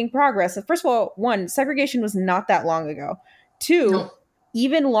 we're making progress. First of all, one, segregation was not that long ago. Two,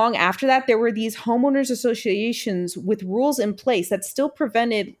 even long after that, there were these homeowners associations with rules in place that still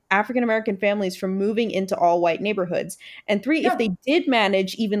prevented African American families from moving into all white neighborhoods. And three, if they did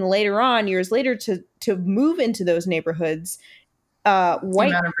manage even later on, years later, to move into those neighborhoods, white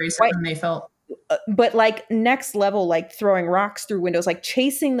amount of racism they felt. But like next level, like throwing rocks through windows, like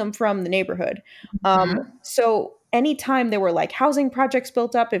chasing them from the neighborhood. So anytime there were like housing projects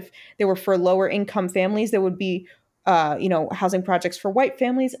built up, if they were for lower income families, there would be, you know, housing projects for white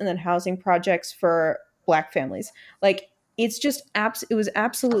families and then housing projects for Black families. Like it's just it was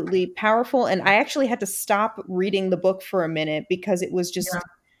absolutely powerful. And I actually had to stop reading the book for a minute because it was just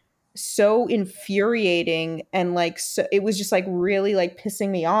so infuriating and like so it was just like really like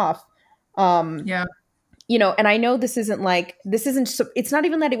pissing me off. and I know it's not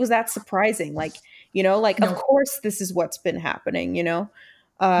even that it was that surprising. Like, of No. course this is what's been happening. Uh,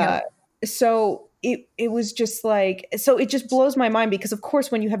 Yep. so it was just like, so it just blows my mind because of course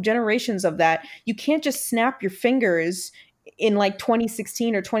when you have generations of that, you can't just snap your fingers in like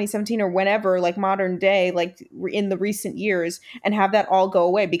 2016 or 2017 or whenever, like modern day, like in the recent years, and have that all go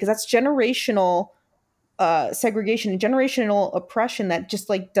away, because that's generational segregation and generational oppression that just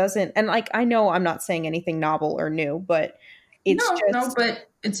like doesn't. And like, I know I'm not saying anything novel or new, but it's No, just but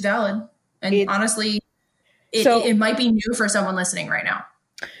it's valid. And it's honestly, so, it might be new for someone listening right now.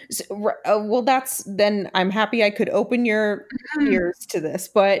 well, that's, then I'm happy I could open your ears to this.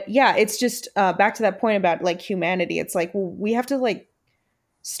 But yeah, it's just back to that point about like humanity. It's like, well, we have to like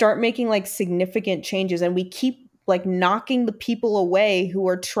start making like significant changes, and we keep like knocking the people away who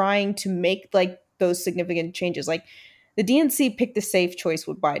are trying to make like those significant changes. Like the DNC picked the safe choice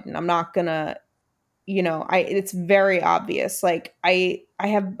with Biden. I'm not gonna, it's very obvious. Like I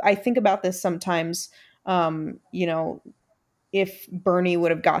think about this sometimes. You know, if Bernie would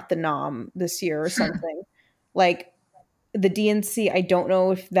have got the nom this year or something, like the DNC, I don't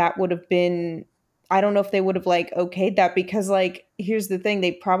know if that would have been, I don't know if they would have like okayed that, because like here's the thing,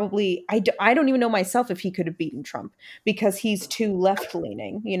 they probably, I don't even know myself if he could have beaten Trump, because he's too left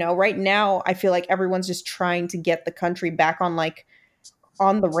leaning. Right now I feel like everyone's just trying to get the country back on like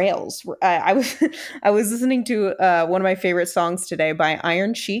on the rails. I was I was listening to one of my favorite songs today by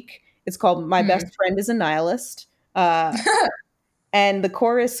Iron Chic. It's called "My Best Friend Is a Nihilist." Uh, and the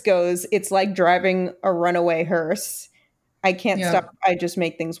chorus goes, "It's like driving a runaway hearse. I can't stop. Yeah. I just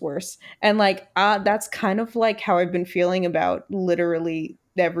make things worse." And like, that's kind of like how I've been feeling about literally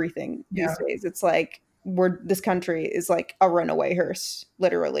everything Yeah. these days. It's like this country is like a runaway hearse,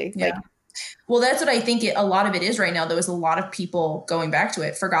 literally. Yeah. Like, Well, that's what I think a lot of it is right now, though, is a lot of people going back to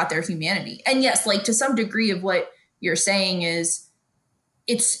it forgot their humanity. And yes, like to some degree of what you're saying is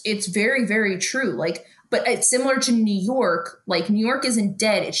it's very, very true. Like, but it's similar to New York. Like New York isn't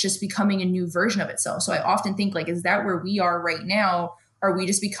dead. It's just becoming a new version of itself. So I often think like, is that where we are right now? Are we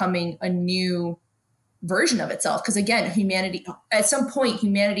just becoming a new version of itself? Because again, humanity, at some point,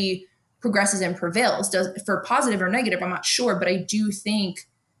 humanity progresses and prevails. Does for positive or negative, I'm not sure, but I do think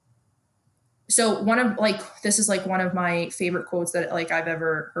so. One of like this is like one of my favorite quotes that like I've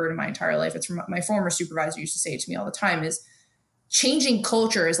ever heard in my entire life. It's from my former supervisor used to say it to me all the time, is changing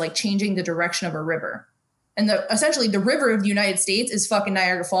culture is like changing the direction of a river. And essentially the river of the United States is fucking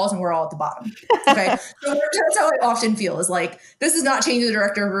Niagara Falls, and we're all at the bottom. Okay. So that's how I often feel, is like, this is not changing the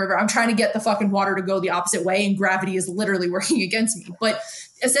direction of a river. I'm trying to get the fucking water to go the opposite way, and gravity is literally working against me. But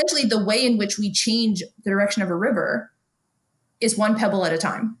essentially the way in which we change the direction of a river is one pebble at a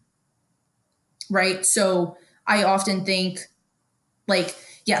time. Right. So I often think like,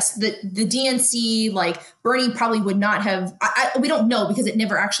 yes, the DNC, like Bernie probably would not have, we don't know because it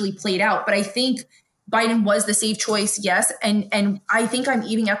never actually played out. But I think Biden was the safe choice. Yes. And I think I'm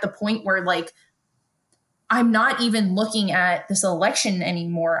even at the point where like, I'm not even looking at this election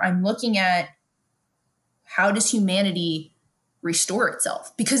anymore. I'm looking at how does humanity restore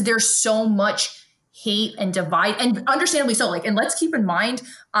itself? Because there's so much hate and divide, and understandably so. Like, and let's keep in mind,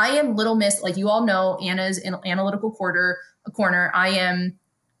 I am Little Miss, like you all know, Anna's in analytical corner. I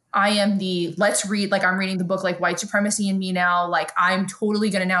am the let's read, like I'm reading the book like White Supremacy in Me now. Like I'm totally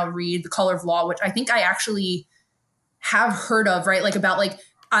going to now read The Color of Law, which I think I actually have heard of, right? Like about like,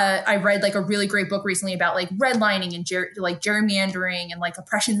 I read like a really great book recently about like redlining and like gerrymandering and like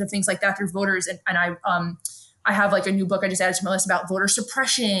oppressions of things like that through voters. And I have like a new book I just added to my list about voter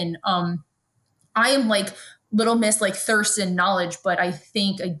suppression. I am like Little Miss, like thirst in knowledge, but I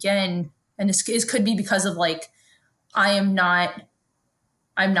think again, and this could be because of like, I'm not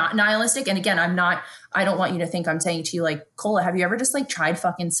nihilistic. And again, I don't want you to think I'm saying to you like, Cola, have you ever just like tried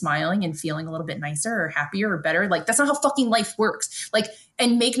fucking smiling and feeling a little bit nicer or happier or better? Like that's not how fucking life works. Like,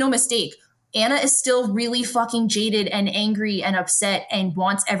 and make no mistake, Anna is still really fucking jaded and angry and upset and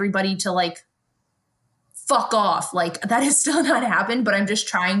wants everybody to like fuck off. Like that has still not happened, but I'm just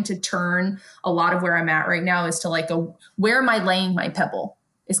trying to turn a lot of where I'm at right now is to like where am I laying my pebble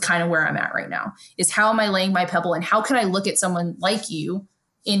is kind of where I'm at right now, is how am I laying my pebble, and how can I look at someone like you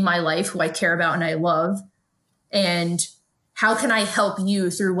in my life who I care about and I love, and how can I help you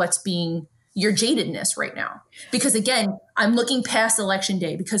through what's being your jadedness right now? Because again, I'm looking past election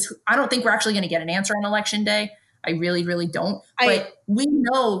day, because I don't think we're actually going to get an answer on election day. I really, really don't. But we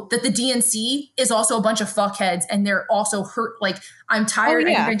know that the DNC is also a bunch of fuckheads, and they're also hurt. Like I'm tired. Oh,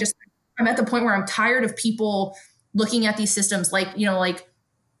 yeah. I'm at the point where I'm tired of people looking at these systems like, you know,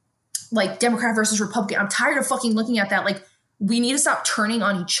 like Democrat versus Republican. I'm tired of fucking looking at that. Like we need to stop turning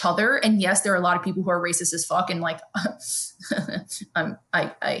on each other. And yes, there are a lot of people who are racist as fuck. And like,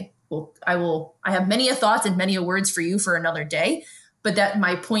 I have many a thoughts and many a words for you for another day. But that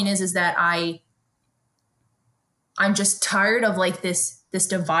my point is that I'm just tired of like this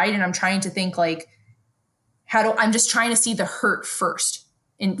divide. And I'm trying to think like, I'm just trying to see the hurt first.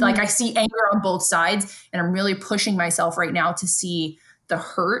 And like, I see anger on both sides, and I'm really pushing myself right now to see the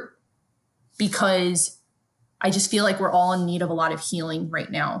hurt, because I just feel like we're all in need of a lot of healing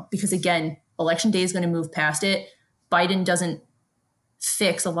right now. Because again, election day is going to move past it. Biden doesn't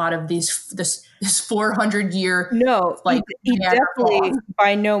fix a lot of this 400-year. No, like he definitely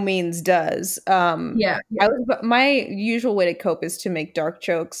by no means does. Yeah. My usual way to cope is to make dark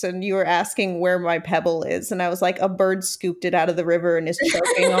jokes, and you were asking where my pebble is, and I was like, a bird scooped it out of the river and is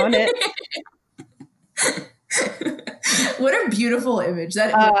choking on it. What a beautiful image.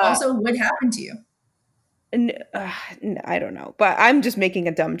 That also would happen to you. I don't know, but I'm just making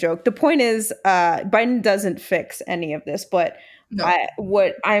a dumb joke. The point is, Biden doesn't fix any of this, but no.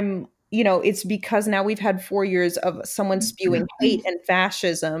 It's because now we've had 4 years of someone spewing hate and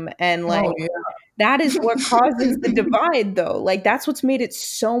fascism, and like that is what causes the divide, though. Like that's what's made it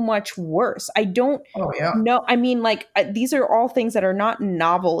so much worse. I don't know. I mean, like these are all things that are not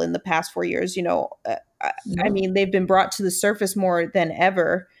novel in the past 4 years. I mean, they've been brought to the surface more than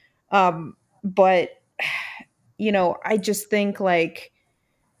ever. But I just think like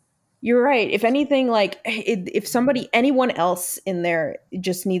you're right. If anything, like if anyone else in there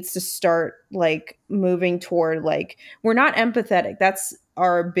just needs to start like moving toward like, we're not empathetic. That's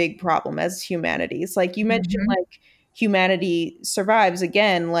our big problem as humanity. It's like you mentioned, like humanity survives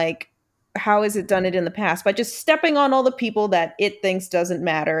again. Like how has it done it in the past? By just stepping on all the people that it thinks doesn't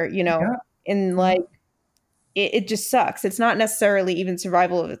matter, and like, it just sucks. It's not necessarily even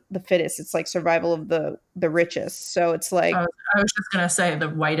survival of the fittest. It's like survival of the richest. So it's like, I was just going to say the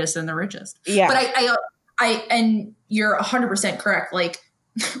whitest and the richest. Yeah. But I and you're 100% correct. Like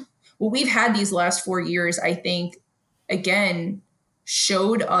what we've had these last 4 years, I think, again,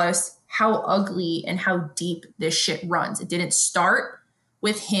 showed us how ugly and how deep this shit runs. It didn't start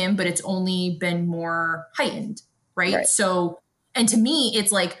with him, but it's only been more heightened. Right. So, and to me,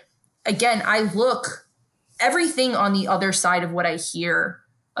 it's like, again, I look everything on the other side of what I hear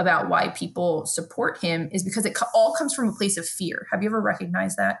about why people support him is because it all comes from a place of fear. Have you ever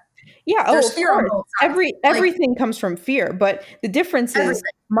recognized that? Yeah. There's fear on both sides. Everything comes from fear, but the difference is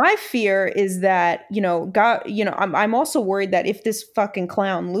my fear is that, God, I'm also worried that if this fucking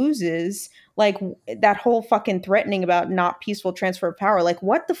clown loses, like that whole fucking threatening about not peaceful transfer of power, like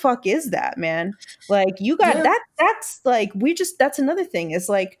what the fuck is that, man? Like you got that's like, that's another thing is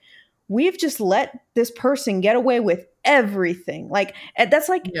like, we've just let this person get away with everything. Like, and that's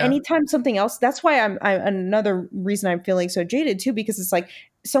like anytime something else, that's why I'm another reason I'm feeling so jaded too, because it's like,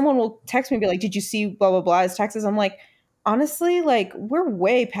 someone will text me and be like, did you see blah, blah, blah as Texas? I'm like, honestly, like we're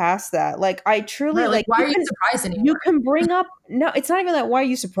way past that. Like I truly like, why are you surprised anymore? You can bring up, no, it's not even that why are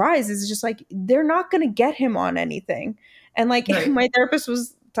you surprised? It's just like, they're not going to get him on anything. And like my therapist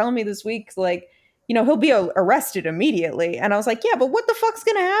was telling me this week, like, he'll be arrested immediately. And I was like, yeah, but what the fuck's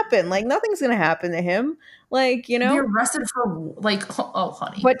going to happen? Like, nothing's going to happen to him. Like, Be arrested for like, oh,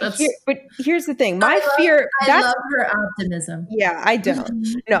 honey. But here's the thing. My fear. I love your optimism. Yeah, I don't.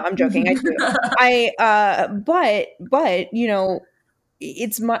 No, I'm joking. I do. But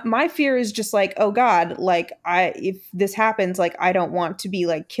it's my fear is just like, oh God, like if this happens, like I don't want to be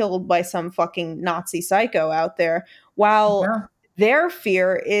like killed by some fucking Nazi psycho out there. While their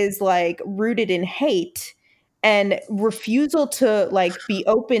fear is like rooted in hate and refusal to like be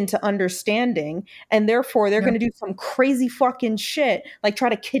open to understanding, and therefore they're going to do some crazy fucking shit, like try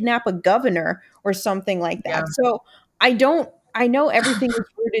to kidnap a governor or something like that. So I know everything is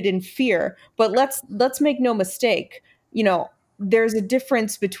rooted in fear, but let's make no mistake, there's a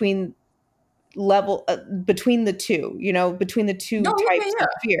difference between between the two, between the two types of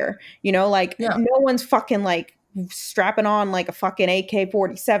fear, no one's fucking like strapping on like a fucking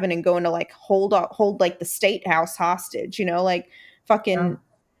AK-47 and going to like hold like the state house hostage, like fucking.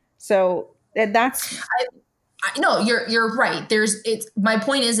 So that's I know you're right. My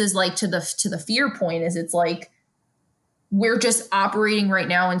point is like to the fear point is it's like we're just operating right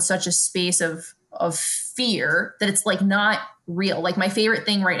now in such a space of fear that it's like not real. Like my favorite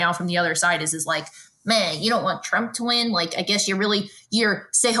thing right now from the other side is like, man, you don't want Trump to win. Like, I guess you're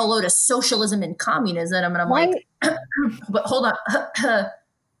say hello to socialism and communism. And I'm like, but hold on.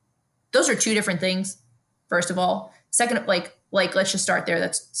 Those are two different things. First of all, second, like, let's just start there.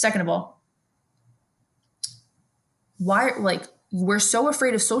 That's second of all, why, like, we're so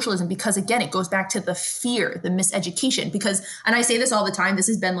afraid of socialism because, again, it goes back to the fear, the miseducation. Because, and I say this all the time, this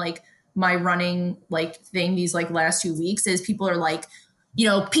has been like my running like thing these like last 2 weeks, is people are like,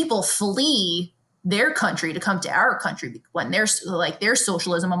 people flee their country to come to our country when there's like their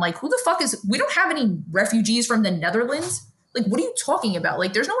socialism. I'm like, who the fuck we don't have any refugees from the Netherlands. Like, what are you talking about?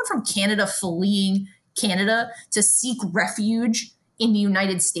 Like, there's no one from Canada fleeing Canada to seek refuge in the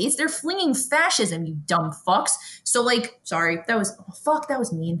United States. They're fleeing fascism, you dumb fucks. So like, sorry, that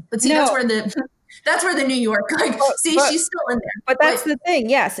was mean. But see, No. that's where the New York, like, she's still in there. But that's the thing,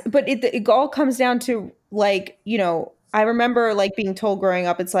 yes. But it all comes down to like, I remember like being told growing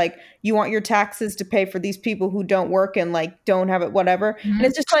up, it's like, you want your taxes to pay for these people who don't work and like don't have it, whatever. Mm-hmm. And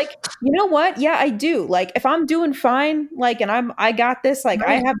it's just like, you know what? Yeah, I do. Like, if I'm doing fine, like, and I got this, like,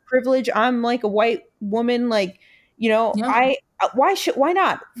 right. I have privilege. I'm like a white woman, like, yeah. Why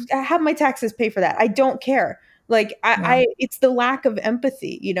not have my taxes pay for that? I don't care. Like, it's the lack of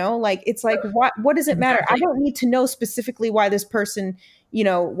empathy, like, it's like, what does it matter? I don't need to know specifically why this person,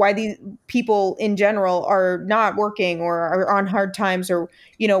 why these people in general are not working or are on hard times or,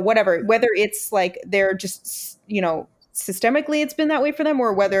 whatever, whether it's like, they're just, systemically it's been that way for them,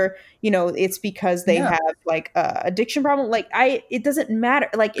 or whether, it's because they have like a addiction problem. Like, it doesn't matter.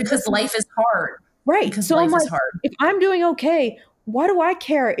 Like, because life is hard. Right. Because so life I'm like, is hard. If I'm doing okay, why do I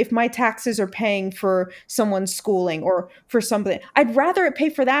care if my taxes are paying for someone's schooling or for something? I'd rather it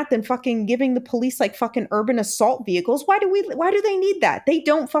pay for that than fucking giving the police like fucking urban assault vehicles. Why do they need that? They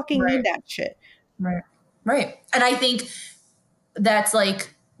don't fucking need that shit. Right. Right. And I think that's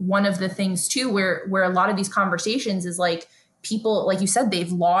like one of the things too, where a lot of these conversations is like, people, like you said,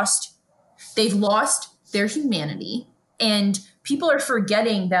 they've lost their humanity, and people are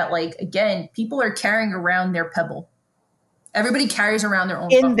forgetting that, like, again, people are carrying around their pebble. Everybody carries around their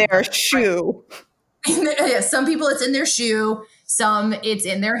own in their shoe. Right? Yeah, some people it's in their shoe, some it's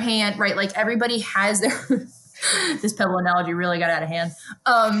in their hand, right? Like, everybody has their this pebble analogy really got out of hand.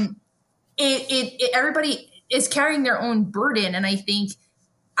 Everybody is carrying their own burden, and I think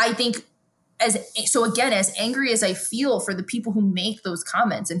as angry as I feel for the people who make those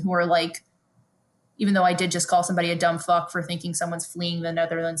comments and who are like, even though I did just call somebody a dumb fuck for thinking someone's fleeing the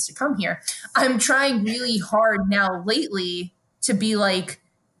Netherlands to come here, I'm trying really hard now lately to be like,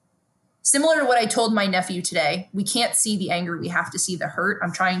 similar to what I told my nephew today, we can't see the anger, we have to see the hurt.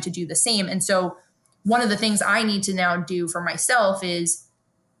 I'm trying to do the same. And so one of the things I need to now do for myself is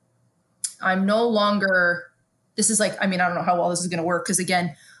I'm no longer, this is like, I mean, I don't know how well this is going to work, because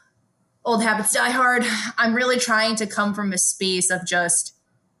again, old habits die hard. I'm really trying to come from a space of just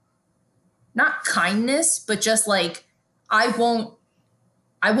not kindness, but just like, I won't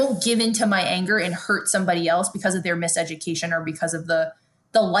give into my anger and hurt somebody else because of their miseducation or because of the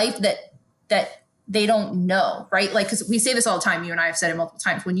life that they don't know, right? Like, because we say this all the time, you and I have said it multiple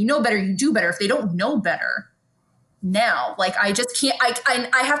times, when you know better, you do better. If they don't know better now, like, I just can't,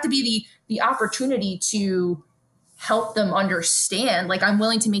 I have to be the opportunity to help them understand. Like, I'm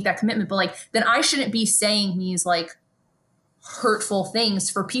willing to make that commitment, but like, then I shouldn't be saying these like hurtful things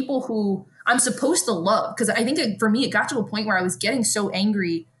for people who I'm supposed to love. Because I think for me, it got to a point where I was getting so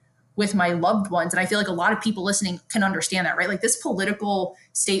angry with my loved ones. And I feel like a lot of people listening can understand that, right? Like, this political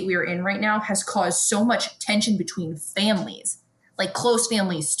state we are in right now has caused so much tension between families, like close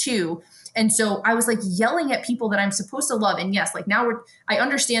families too. And so I was like yelling at people that I'm supposed to love. And yes, like, now I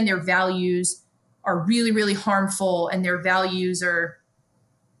understand their values are really, really harmful, and their values are,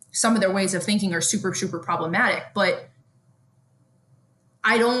 some of their ways of thinking are super, super problematic, but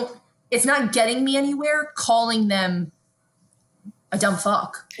it's not getting me anywhere calling them a dumb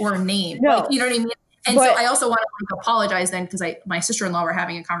fuck or a name. No. Like, you know what I mean? And so I also want to like apologize then, because my sister-in-law were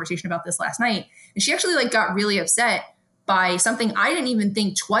having a conversation about this last night, and she actually like got really upset by something I didn't even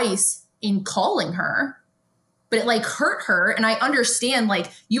think twice in calling her, but it like hurt her. And I understand,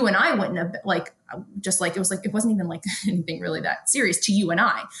 like, you and I wouldn't have, like, just like, it was like, it wasn't even like anything really that serious to you and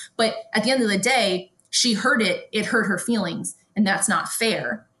I, but at the end of the day, she heard it hurt her feelings, and that's not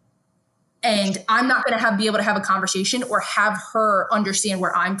fair. And I'm not going to be able to have a conversation or have her understand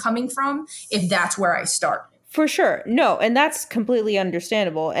where I'm coming from if that's where I start. For sure. No, and that's completely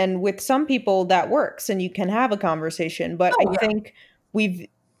understandable. And with some people that works and you can have a conversation, but I think we've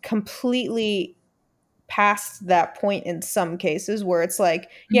completely past that point in some cases where it's like,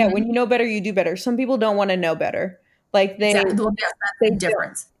 yeah, when you know better, you do better. Some people don't want to know better. Like that's the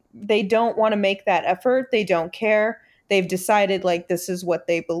difference. They don't want to make that effort. They don't care. They've decided like this is what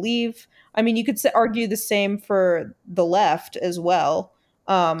they believe. I mean, you could argue the same for the left as well.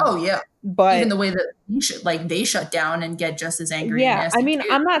 But even the way that they shut down and get just as angry. Yeah, I mean, too.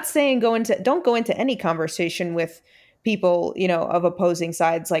 I'm not saying don't go into any conversation with people, of opposing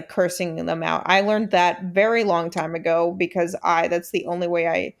sides, like cursing them out. I learned that very long time ago because that's the only way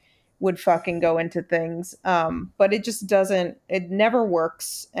I would fucking go into things. But it just doesn't, it never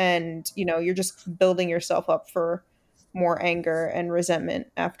works. And, you're just building yourself up for more anger and resentment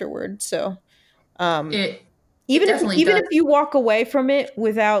afterward. So, um, It it even if definitely even does. if you walk away from it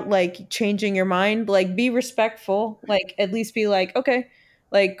without like changing your mind, like be respectful, like at least be like, okay,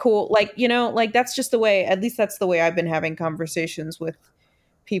 like cool, like like that's just the way, at least that's the way I've been having conversations with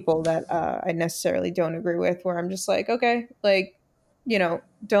people that I necessarily don't agree with, where I'm just like, okay, like,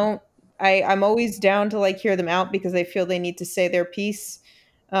 don't, I'm always down to like hear them out because they feel they need to say their piece.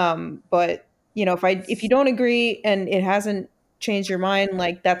 But if you don't agree and it hasn't changed your mind,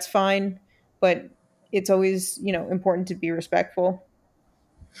 like that's fine. But it's always, important to be respectful.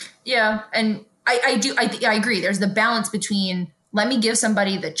 Yeah, and I agree. There's the balance between let me give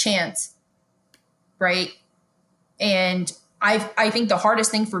somebody the chance, right? And I think the hardest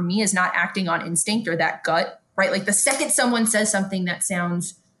thing for me is not acting on instinct or that gut, right? Like the second someone says something that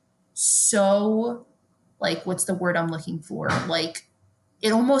sounds so like what's the word I'm looking for? Like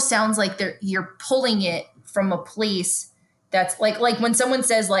it almost sounds like you're pulling it from a place that's like when someone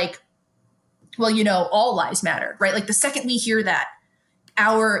says like, well, all lives matter, right? Like the second we hear that,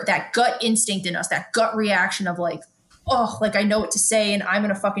 that gut instinct in us, that gut reaction of like, oh, like I know what to say and I'm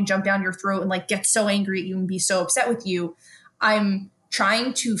gonna fucking jump down your throat and like get so angry at you and be so upset with you. I'm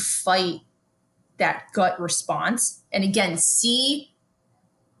trying to fight that gut response and again see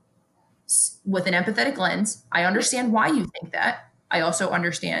with an empathetic lens. I understand why you think that. I also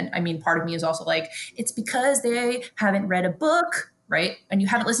understand. I mean, part of me is also like, it's because they haven't read a book, right? And you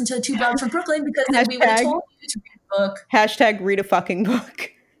haven't listened to the Two Broads from Brooklyn because then we would have Hashtag told you to read a book. hashtag read a fucking book.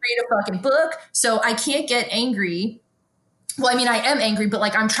 Read a fucking book. So I can't get angry. Well, I mean, I am angry, but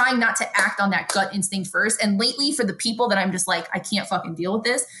like I'm trying not to act on that gut instinct first. And lately, for the people that I'm just like, I can't fucking deal with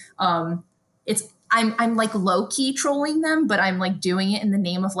this. I'm like low key trolling them, but I'm like doing it in the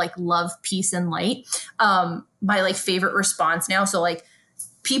name of like love, peace, and light. My like favorite response now. So like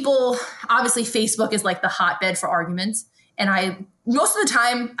people, obviously, Facebook is like the hotbed for arguments, and most of the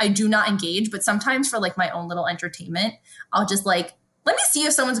time I do not engage, but sometimes for like my own little entertainment, I'll just like let me see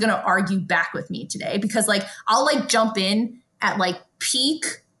if someone's going to argue back with me today because like I'll like jump in at like peak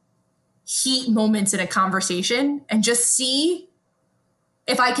heat moments in a conversation and just see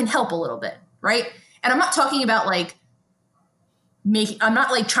if I can help a little bit, right? And I'm not talking about like I'm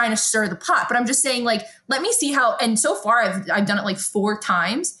not like trying to stir the pot, but I'm just saying like let me see how. And so far I've done it like 4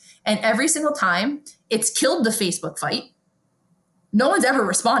 times, and every single time it's killed the Facebook fight. No one's ever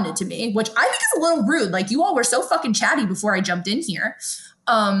responded to me, which I think is a little rude. Like you all were so fucking chatty before I jumped in here.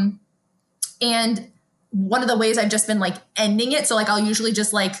 And one of the ways I've just been like ending it. So like I'll usually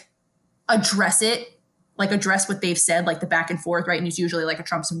just like address it, like address what they've said, like the back and forth, right? And it's usually like a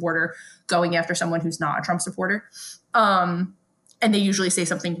Trump supporter going after someone who's not a Trump supporter. And they usually say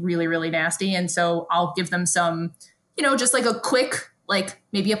something really, really nasty. And so I'll give them some, just like a quick, like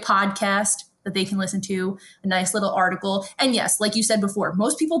maybe a podcast that they can listen to, a nice little article. And yes, like you said before,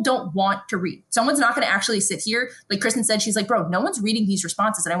 most people don't want to read. Someone's not going to actually sit here. Like Kristen said, she's like, bro, no one's reading these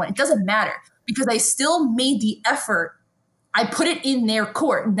responses. And I went, it doesn't matter because I still made the effort. I put it in their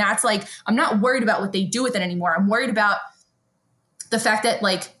court. And that's like, I'm not worried about what they do with it anymore. I'm worried about the fact that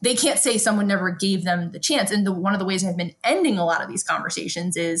like they can't say someone never gave them the chance. And one of the ways I've been ending a lot of these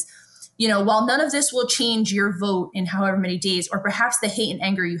conversations is, while none of this will change your vote in however many days, or perhaps the hate and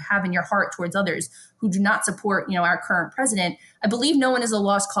anger you have in your heart towards others who do not support, our current president, I believe no one is a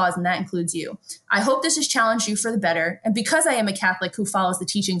lost cause, and that includes you. I hope this has challenged you for the better. And because I am a Catholic who follows the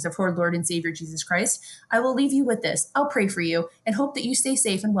teachings of our Lord and Savior Jesus Christ, I will leave you with this. I'll pray for you and hope that you stay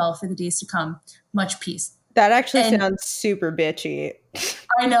safe and well for the days to come. Much peace. That actually sounds super bitchy.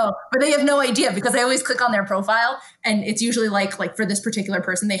 I know, but they have no idea because I always click on their profile and it's usually like for this particular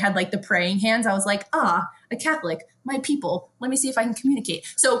person, they had like the praying hands. I was like, a Catholic, my people, let me see if I can communicate.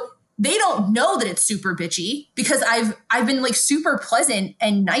 So they don't know that it's super bitchy because I've been like super pleasant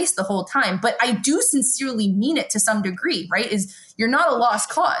and nice the whole time, but I do sincerely mean it to some degree, right? Is you're not a lost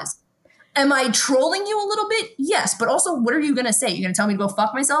cause. Am I trolling you a little bit? Yes. But also, what are you going to say? You're going to tell me to go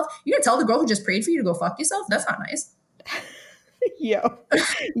fuck myself? You're going to tell the girl who just prayed for you to go fuck yourself? That's not nice. Yo,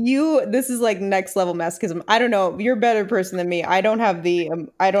 this is like next level masochism. I don't know. You're a better person than me. I don't have the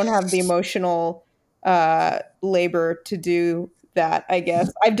emotional labor to do that, I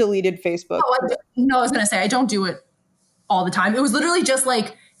guess. I've deleted Facebook. No, I was going to say, I don't do it all the time. It was literally just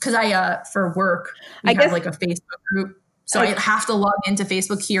like, because I, for work, we have like a Facebook group. So I have to log into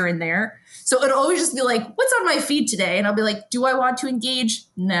Facebook here and there. So it'll always just be like, what's on my feed today? And I'll be like, do I want to engage?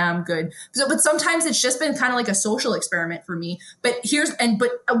 Nah, I'm good. But sometimes it's just been kind of like a social experiment for me. But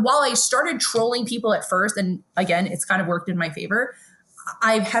while I started trolling people at first, and again, it's kind of worked in my favor,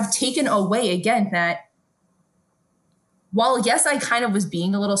 I have taken away again that while yes, I kind of was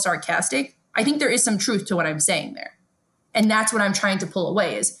being a little sarcastic, I think there is some truth to what I'm saying there. And that's what I'm trying to pull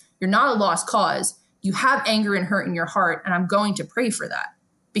away is you're not a lost cause. You have anger and hurt in your heart, and I'm going to pray for that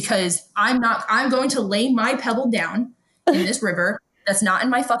because I'm going to lay my pebble down in this river that's not in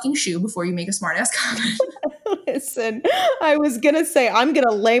my fucking shoe before you make a smart ass comment. Listen, I was going to say, I'm going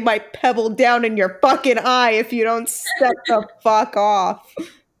to lay my pebble down in your fucking eye if you don't step the fuck off.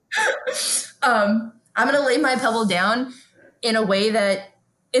 I'm going to lay my pebble down in a way that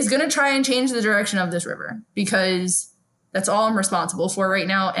is going to try and change the direction of this river because that's all I'm responsible for right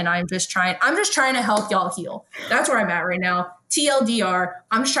now. And I'm just trying to help y'all heal. That's where I'm at right now. TLDR,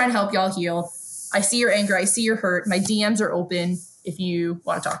 I'm just trying to help y'all heal. I see your anger. I see your hurt. My DMs are open if you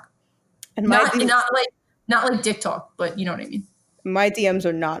want to talk. And not like dick talk, but you know what I mean. My DMs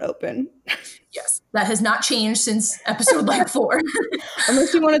are not open. Yes. That has not changed since episode 4.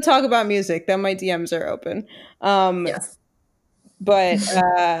 Unless you want to talk about music, then my DMs are open. Yes. But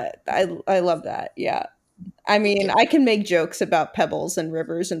I love that. Yeah. I mean, I can make jokes about pebbles and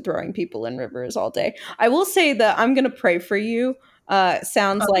rivers and throwing people in rivers all day. I will say that I'm going to pray for you.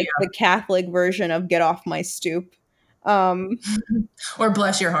 Sounds like the Catholic version of get off my stoop. Or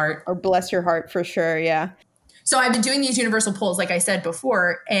bless your heart. Or bless your heart for sure, yeah. So I've been doing these universal polls, like I said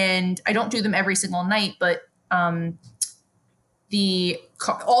before, and I don't do them every single night, but all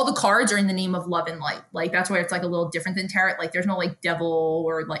the cards are in the name of love and light. Like that's why it's like a little different than tarot. Like there's no like devil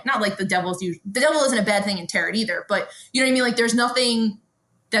or like not like the devil isn't a bad thing in tarot either, but you know what I mean? Like there's nothing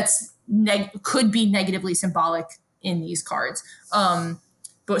that's could be negatively symbolic in these cards.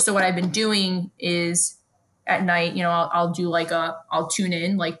 But so what I've been doing is at night, you know, I'll do like I'll tune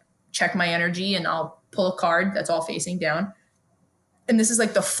in, like check my energy and I'll pull a card that's all facing down. And this is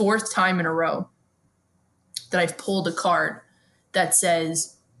like the 4th time in a row that I've pulled a card that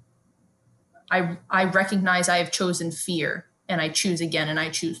says, I recognize I have chosen fear and I choose again and I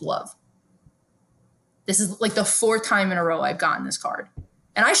choose love. This is like the 4th time in a row I've gotten this card.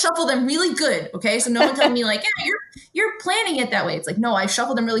 And I shuffle them really good, okay? So no one telling me like, yeah, you're planning it that way. It's like, no, I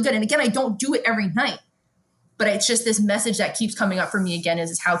shuffle them really good. And again, I don't do it every night. But it's just this message that keeps coming up for me again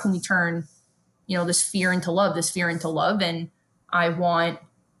is how can we turn, you know, this fear into love. And I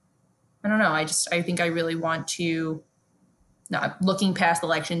think I really want to, looking past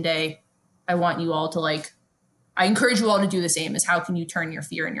election day, I want you all to I encourage you all to do the same is how can you turn your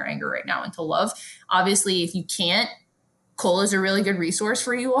fear and your anger right now into love? Obviously, if you can't, Cole is a really good resource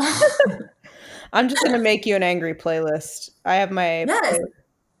for you all. I'm just going to make you an angry playlist. I have my... Yes.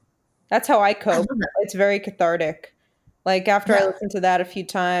 That's how I cope. It's very cathartic. Like after I listen to that a few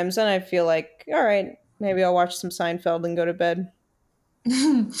times, and I feel like, all right, maybe I'll watch some Seinfeld and go to bed.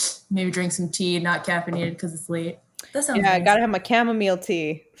 Maybe drink some tea, not caffeinated because it's late. That sounds nice. I gotta have my chamomile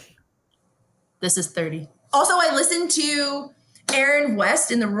tea. This is 30. Also, I listened to Aaron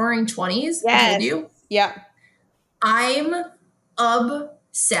West in the Roaring 20s. Yes. I told you. Yeah. I'm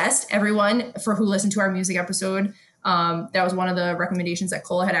obsessed. Everyone for who listened to our music episode, that was one of the recommendations that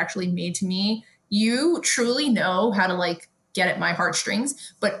Cole had actually made to me. You truly know how to get at my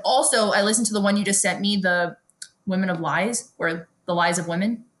heartstrings. But also, I listened to the one you just sent me, the Women of Lies, or The Lies of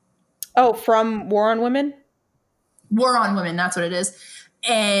Women. Oh, from War on Women? War on Women, that's what it is.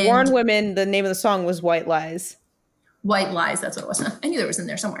 And War on Women, the name of the song was White Lies. White Lies, that's what it was. I knew there was in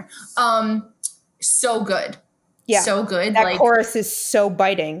there somewhere. So good. Yeah. So good. That chorus is so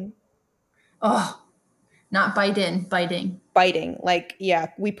biting. Oh, not biting. Biting.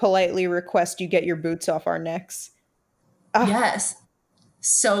 We politely request you get your boots off our necks. Oh. Yes.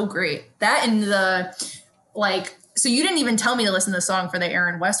 So great. That and so you didn't even tell me to listen to the song for the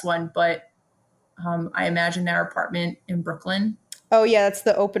Aaron West one, but I Imagine Our Apartment in Brooklyn. Oh, yeah, that's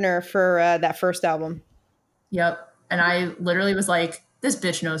the opener for that first album. Yep. And I literally was like, this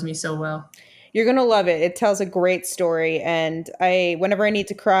bitch knows me so well. You're going to love it. It tells a great story. And whenever I need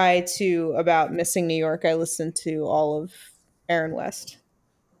to cry about missing New York, I listen to all of Aaron West.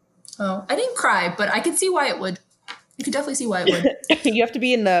 Oh, I didn't cry, but I could see why it would. You could definitely see why it would. You have to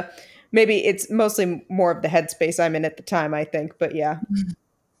be in maybe it's mostly more of the headspace I'm in at the time, I think. But yeah.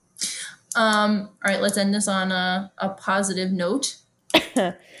 All right, let's end this on a positive note.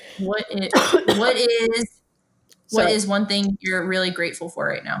 What is one thing you're really grateful for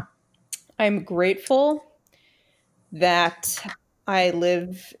right now? I'm grateful that I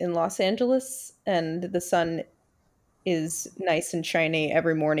live in Los Angeles and the sun is nice and shiny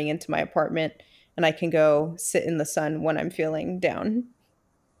every morning into my apartment, and I can go sit in the sun when I'm feeling down.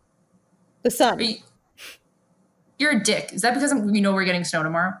 The Are sun. you, you're a dick. Is that because you know we're getting snow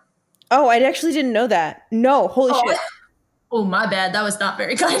tomorrow? Oh, I actually didn't know that. No, holy Oh, shit. oh, my bad. That was not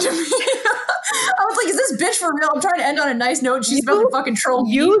very kind of me. I was like, is this bitch for real? I'm trying to end on a nice note. She's about to fucking troll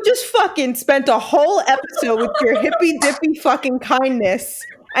me. You just fucking spent a whole episode with your hippy dippy fucking kindness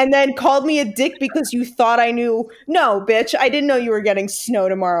and then called me a dick because you thought I knew. No, bitch, I didn't know you were getting snow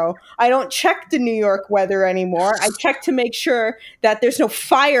tomorrow. I don't check the New York weather anymore. I check to make sure that there's no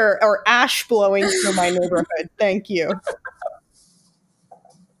fire or ash blowing through my neighborhood. Thank you.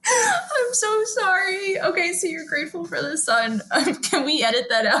 I'm so sorry. Okay, so you're grateful for the sun. Can we edit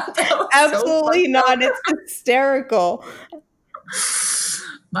that out? That was Absolutely so not. It's hysterical.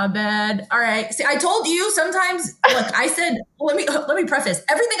 My bad. All right. See, I told you sometimes. Look, I said. Let me preface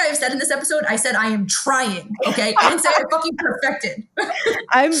everything I have said in this episode. I said I am trying. Okay, I didn't say I fucking perfected.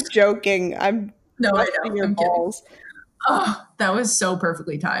 I'm joking. I'm No, I busting know. your I'm balls. kidding. Oh, that was so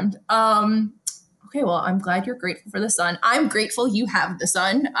perfectly timed. Okay, well, I'm glad you're grateful for the sun. I'm grateful you have the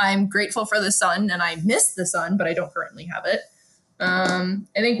sun. I'm grateful for the sun, and I miss the sun, but I don't currently have it. I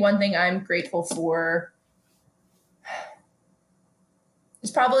think one thing I'm grateful for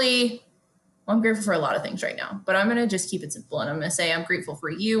is probably. Well, I'm grateful for a lot of things right now, but I'm gonna just keep it simple, and I'm gonna say I'm grateful for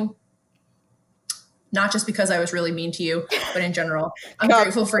you. Not just because I was really mean to you, but in general, I'm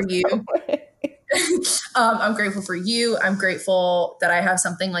grateful for you. I'm grateful for you. I'm grateful that I have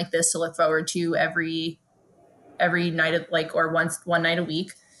something like this to look forward to every night of or one night a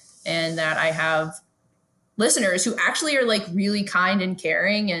week, and that I have listeners who actually are like really kind and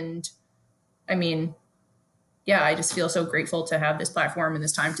caring. And I mean, yeah, I just feel so grateful to have this platform and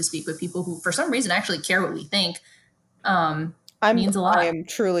this time to speak with people who for some reason actually care what we think. Means a lot. I am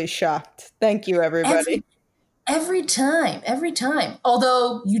truly shocked. Thank you, everybody. Every time.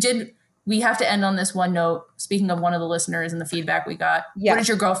 Although we have to end on this one note. Speaking of one of the listeners and the feedback we got, Yeah. What did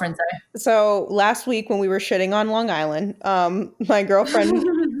your girlfriend say? So last week when we were shitting on Long Island, my girlfriend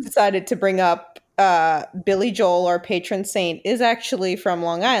decided to bring up Billy Joel, our patron saint, is actually from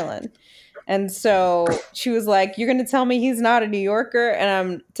Long Island. And so she was like, "You're going to tell me he's not a New Yorker?"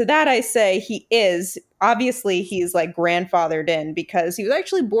 And to that I say he is. Obviously, he's like grandfathered in because he was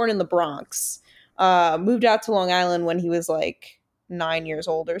actually born in the Bronx. Moved out to Long Island when he was like 9 years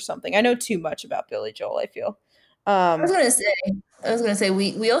old or something. I know too much about Billy Joel, I feel. I was gonna say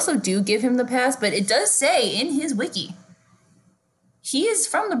we also do give him the pass, but it does say in his wiki he is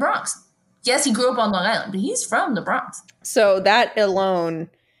from the Bronx. Yes, he grew up on Long Island, but he's from the Bronx. So that alone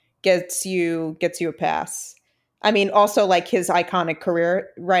gets you a pass. I mean, also like his iconic career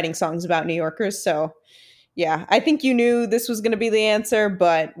writing songs about New Yorkers. So yeah, I think you knew this was going to be the answer,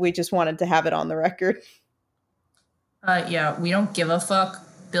 but we just wanted to have it on the record. Yeah, we don't give a fuck.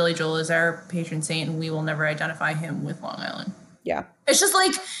 Billy Joel is our patron saint, and we will never identify him with Long Island. Yeah. It's just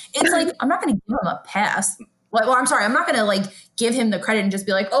like, I'm not going to give him a pass. Well, I'm sorry. I'm not going to like give him the credit and just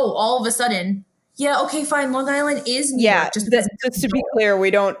be like, oh, all of a sudden, yeah, okay, fine. Long Island is New York. Just to be clear,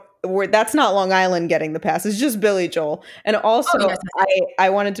 that's not Long Island getting the pass. It's just Billy Joel. And also, I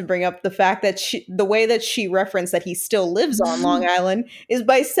wanted to bring up the fact that the way that she referenced that he still lives on Long Island is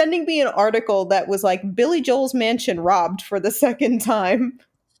by sending me an article that was like Billy Joel's mansion robbed for the second time.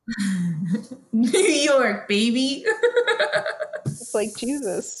 New York, baby. It's like,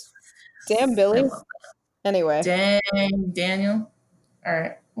 Jesus. Damn, Billy. Anyway. Dang, Daniel. All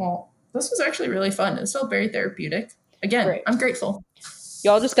right. Well, this was actually really fun. It felt very therapeutic. Again, great. I'm grateful.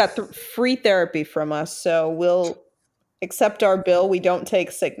 Y'all just got free therapy from us, so we'll accept our bill. We don't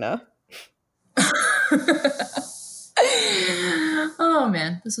take Cigna. Oh,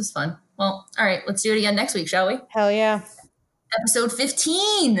 man. This was fun. Well, all right. Let's do it again next week, shall we? Hell yeah. Episode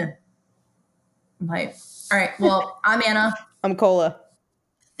 15. Right. All right. Well, I'm Anna. I'm Cola.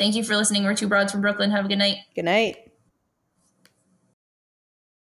 Thank you for listening. We're two broads from Brooklyn. Have a good night. Good night.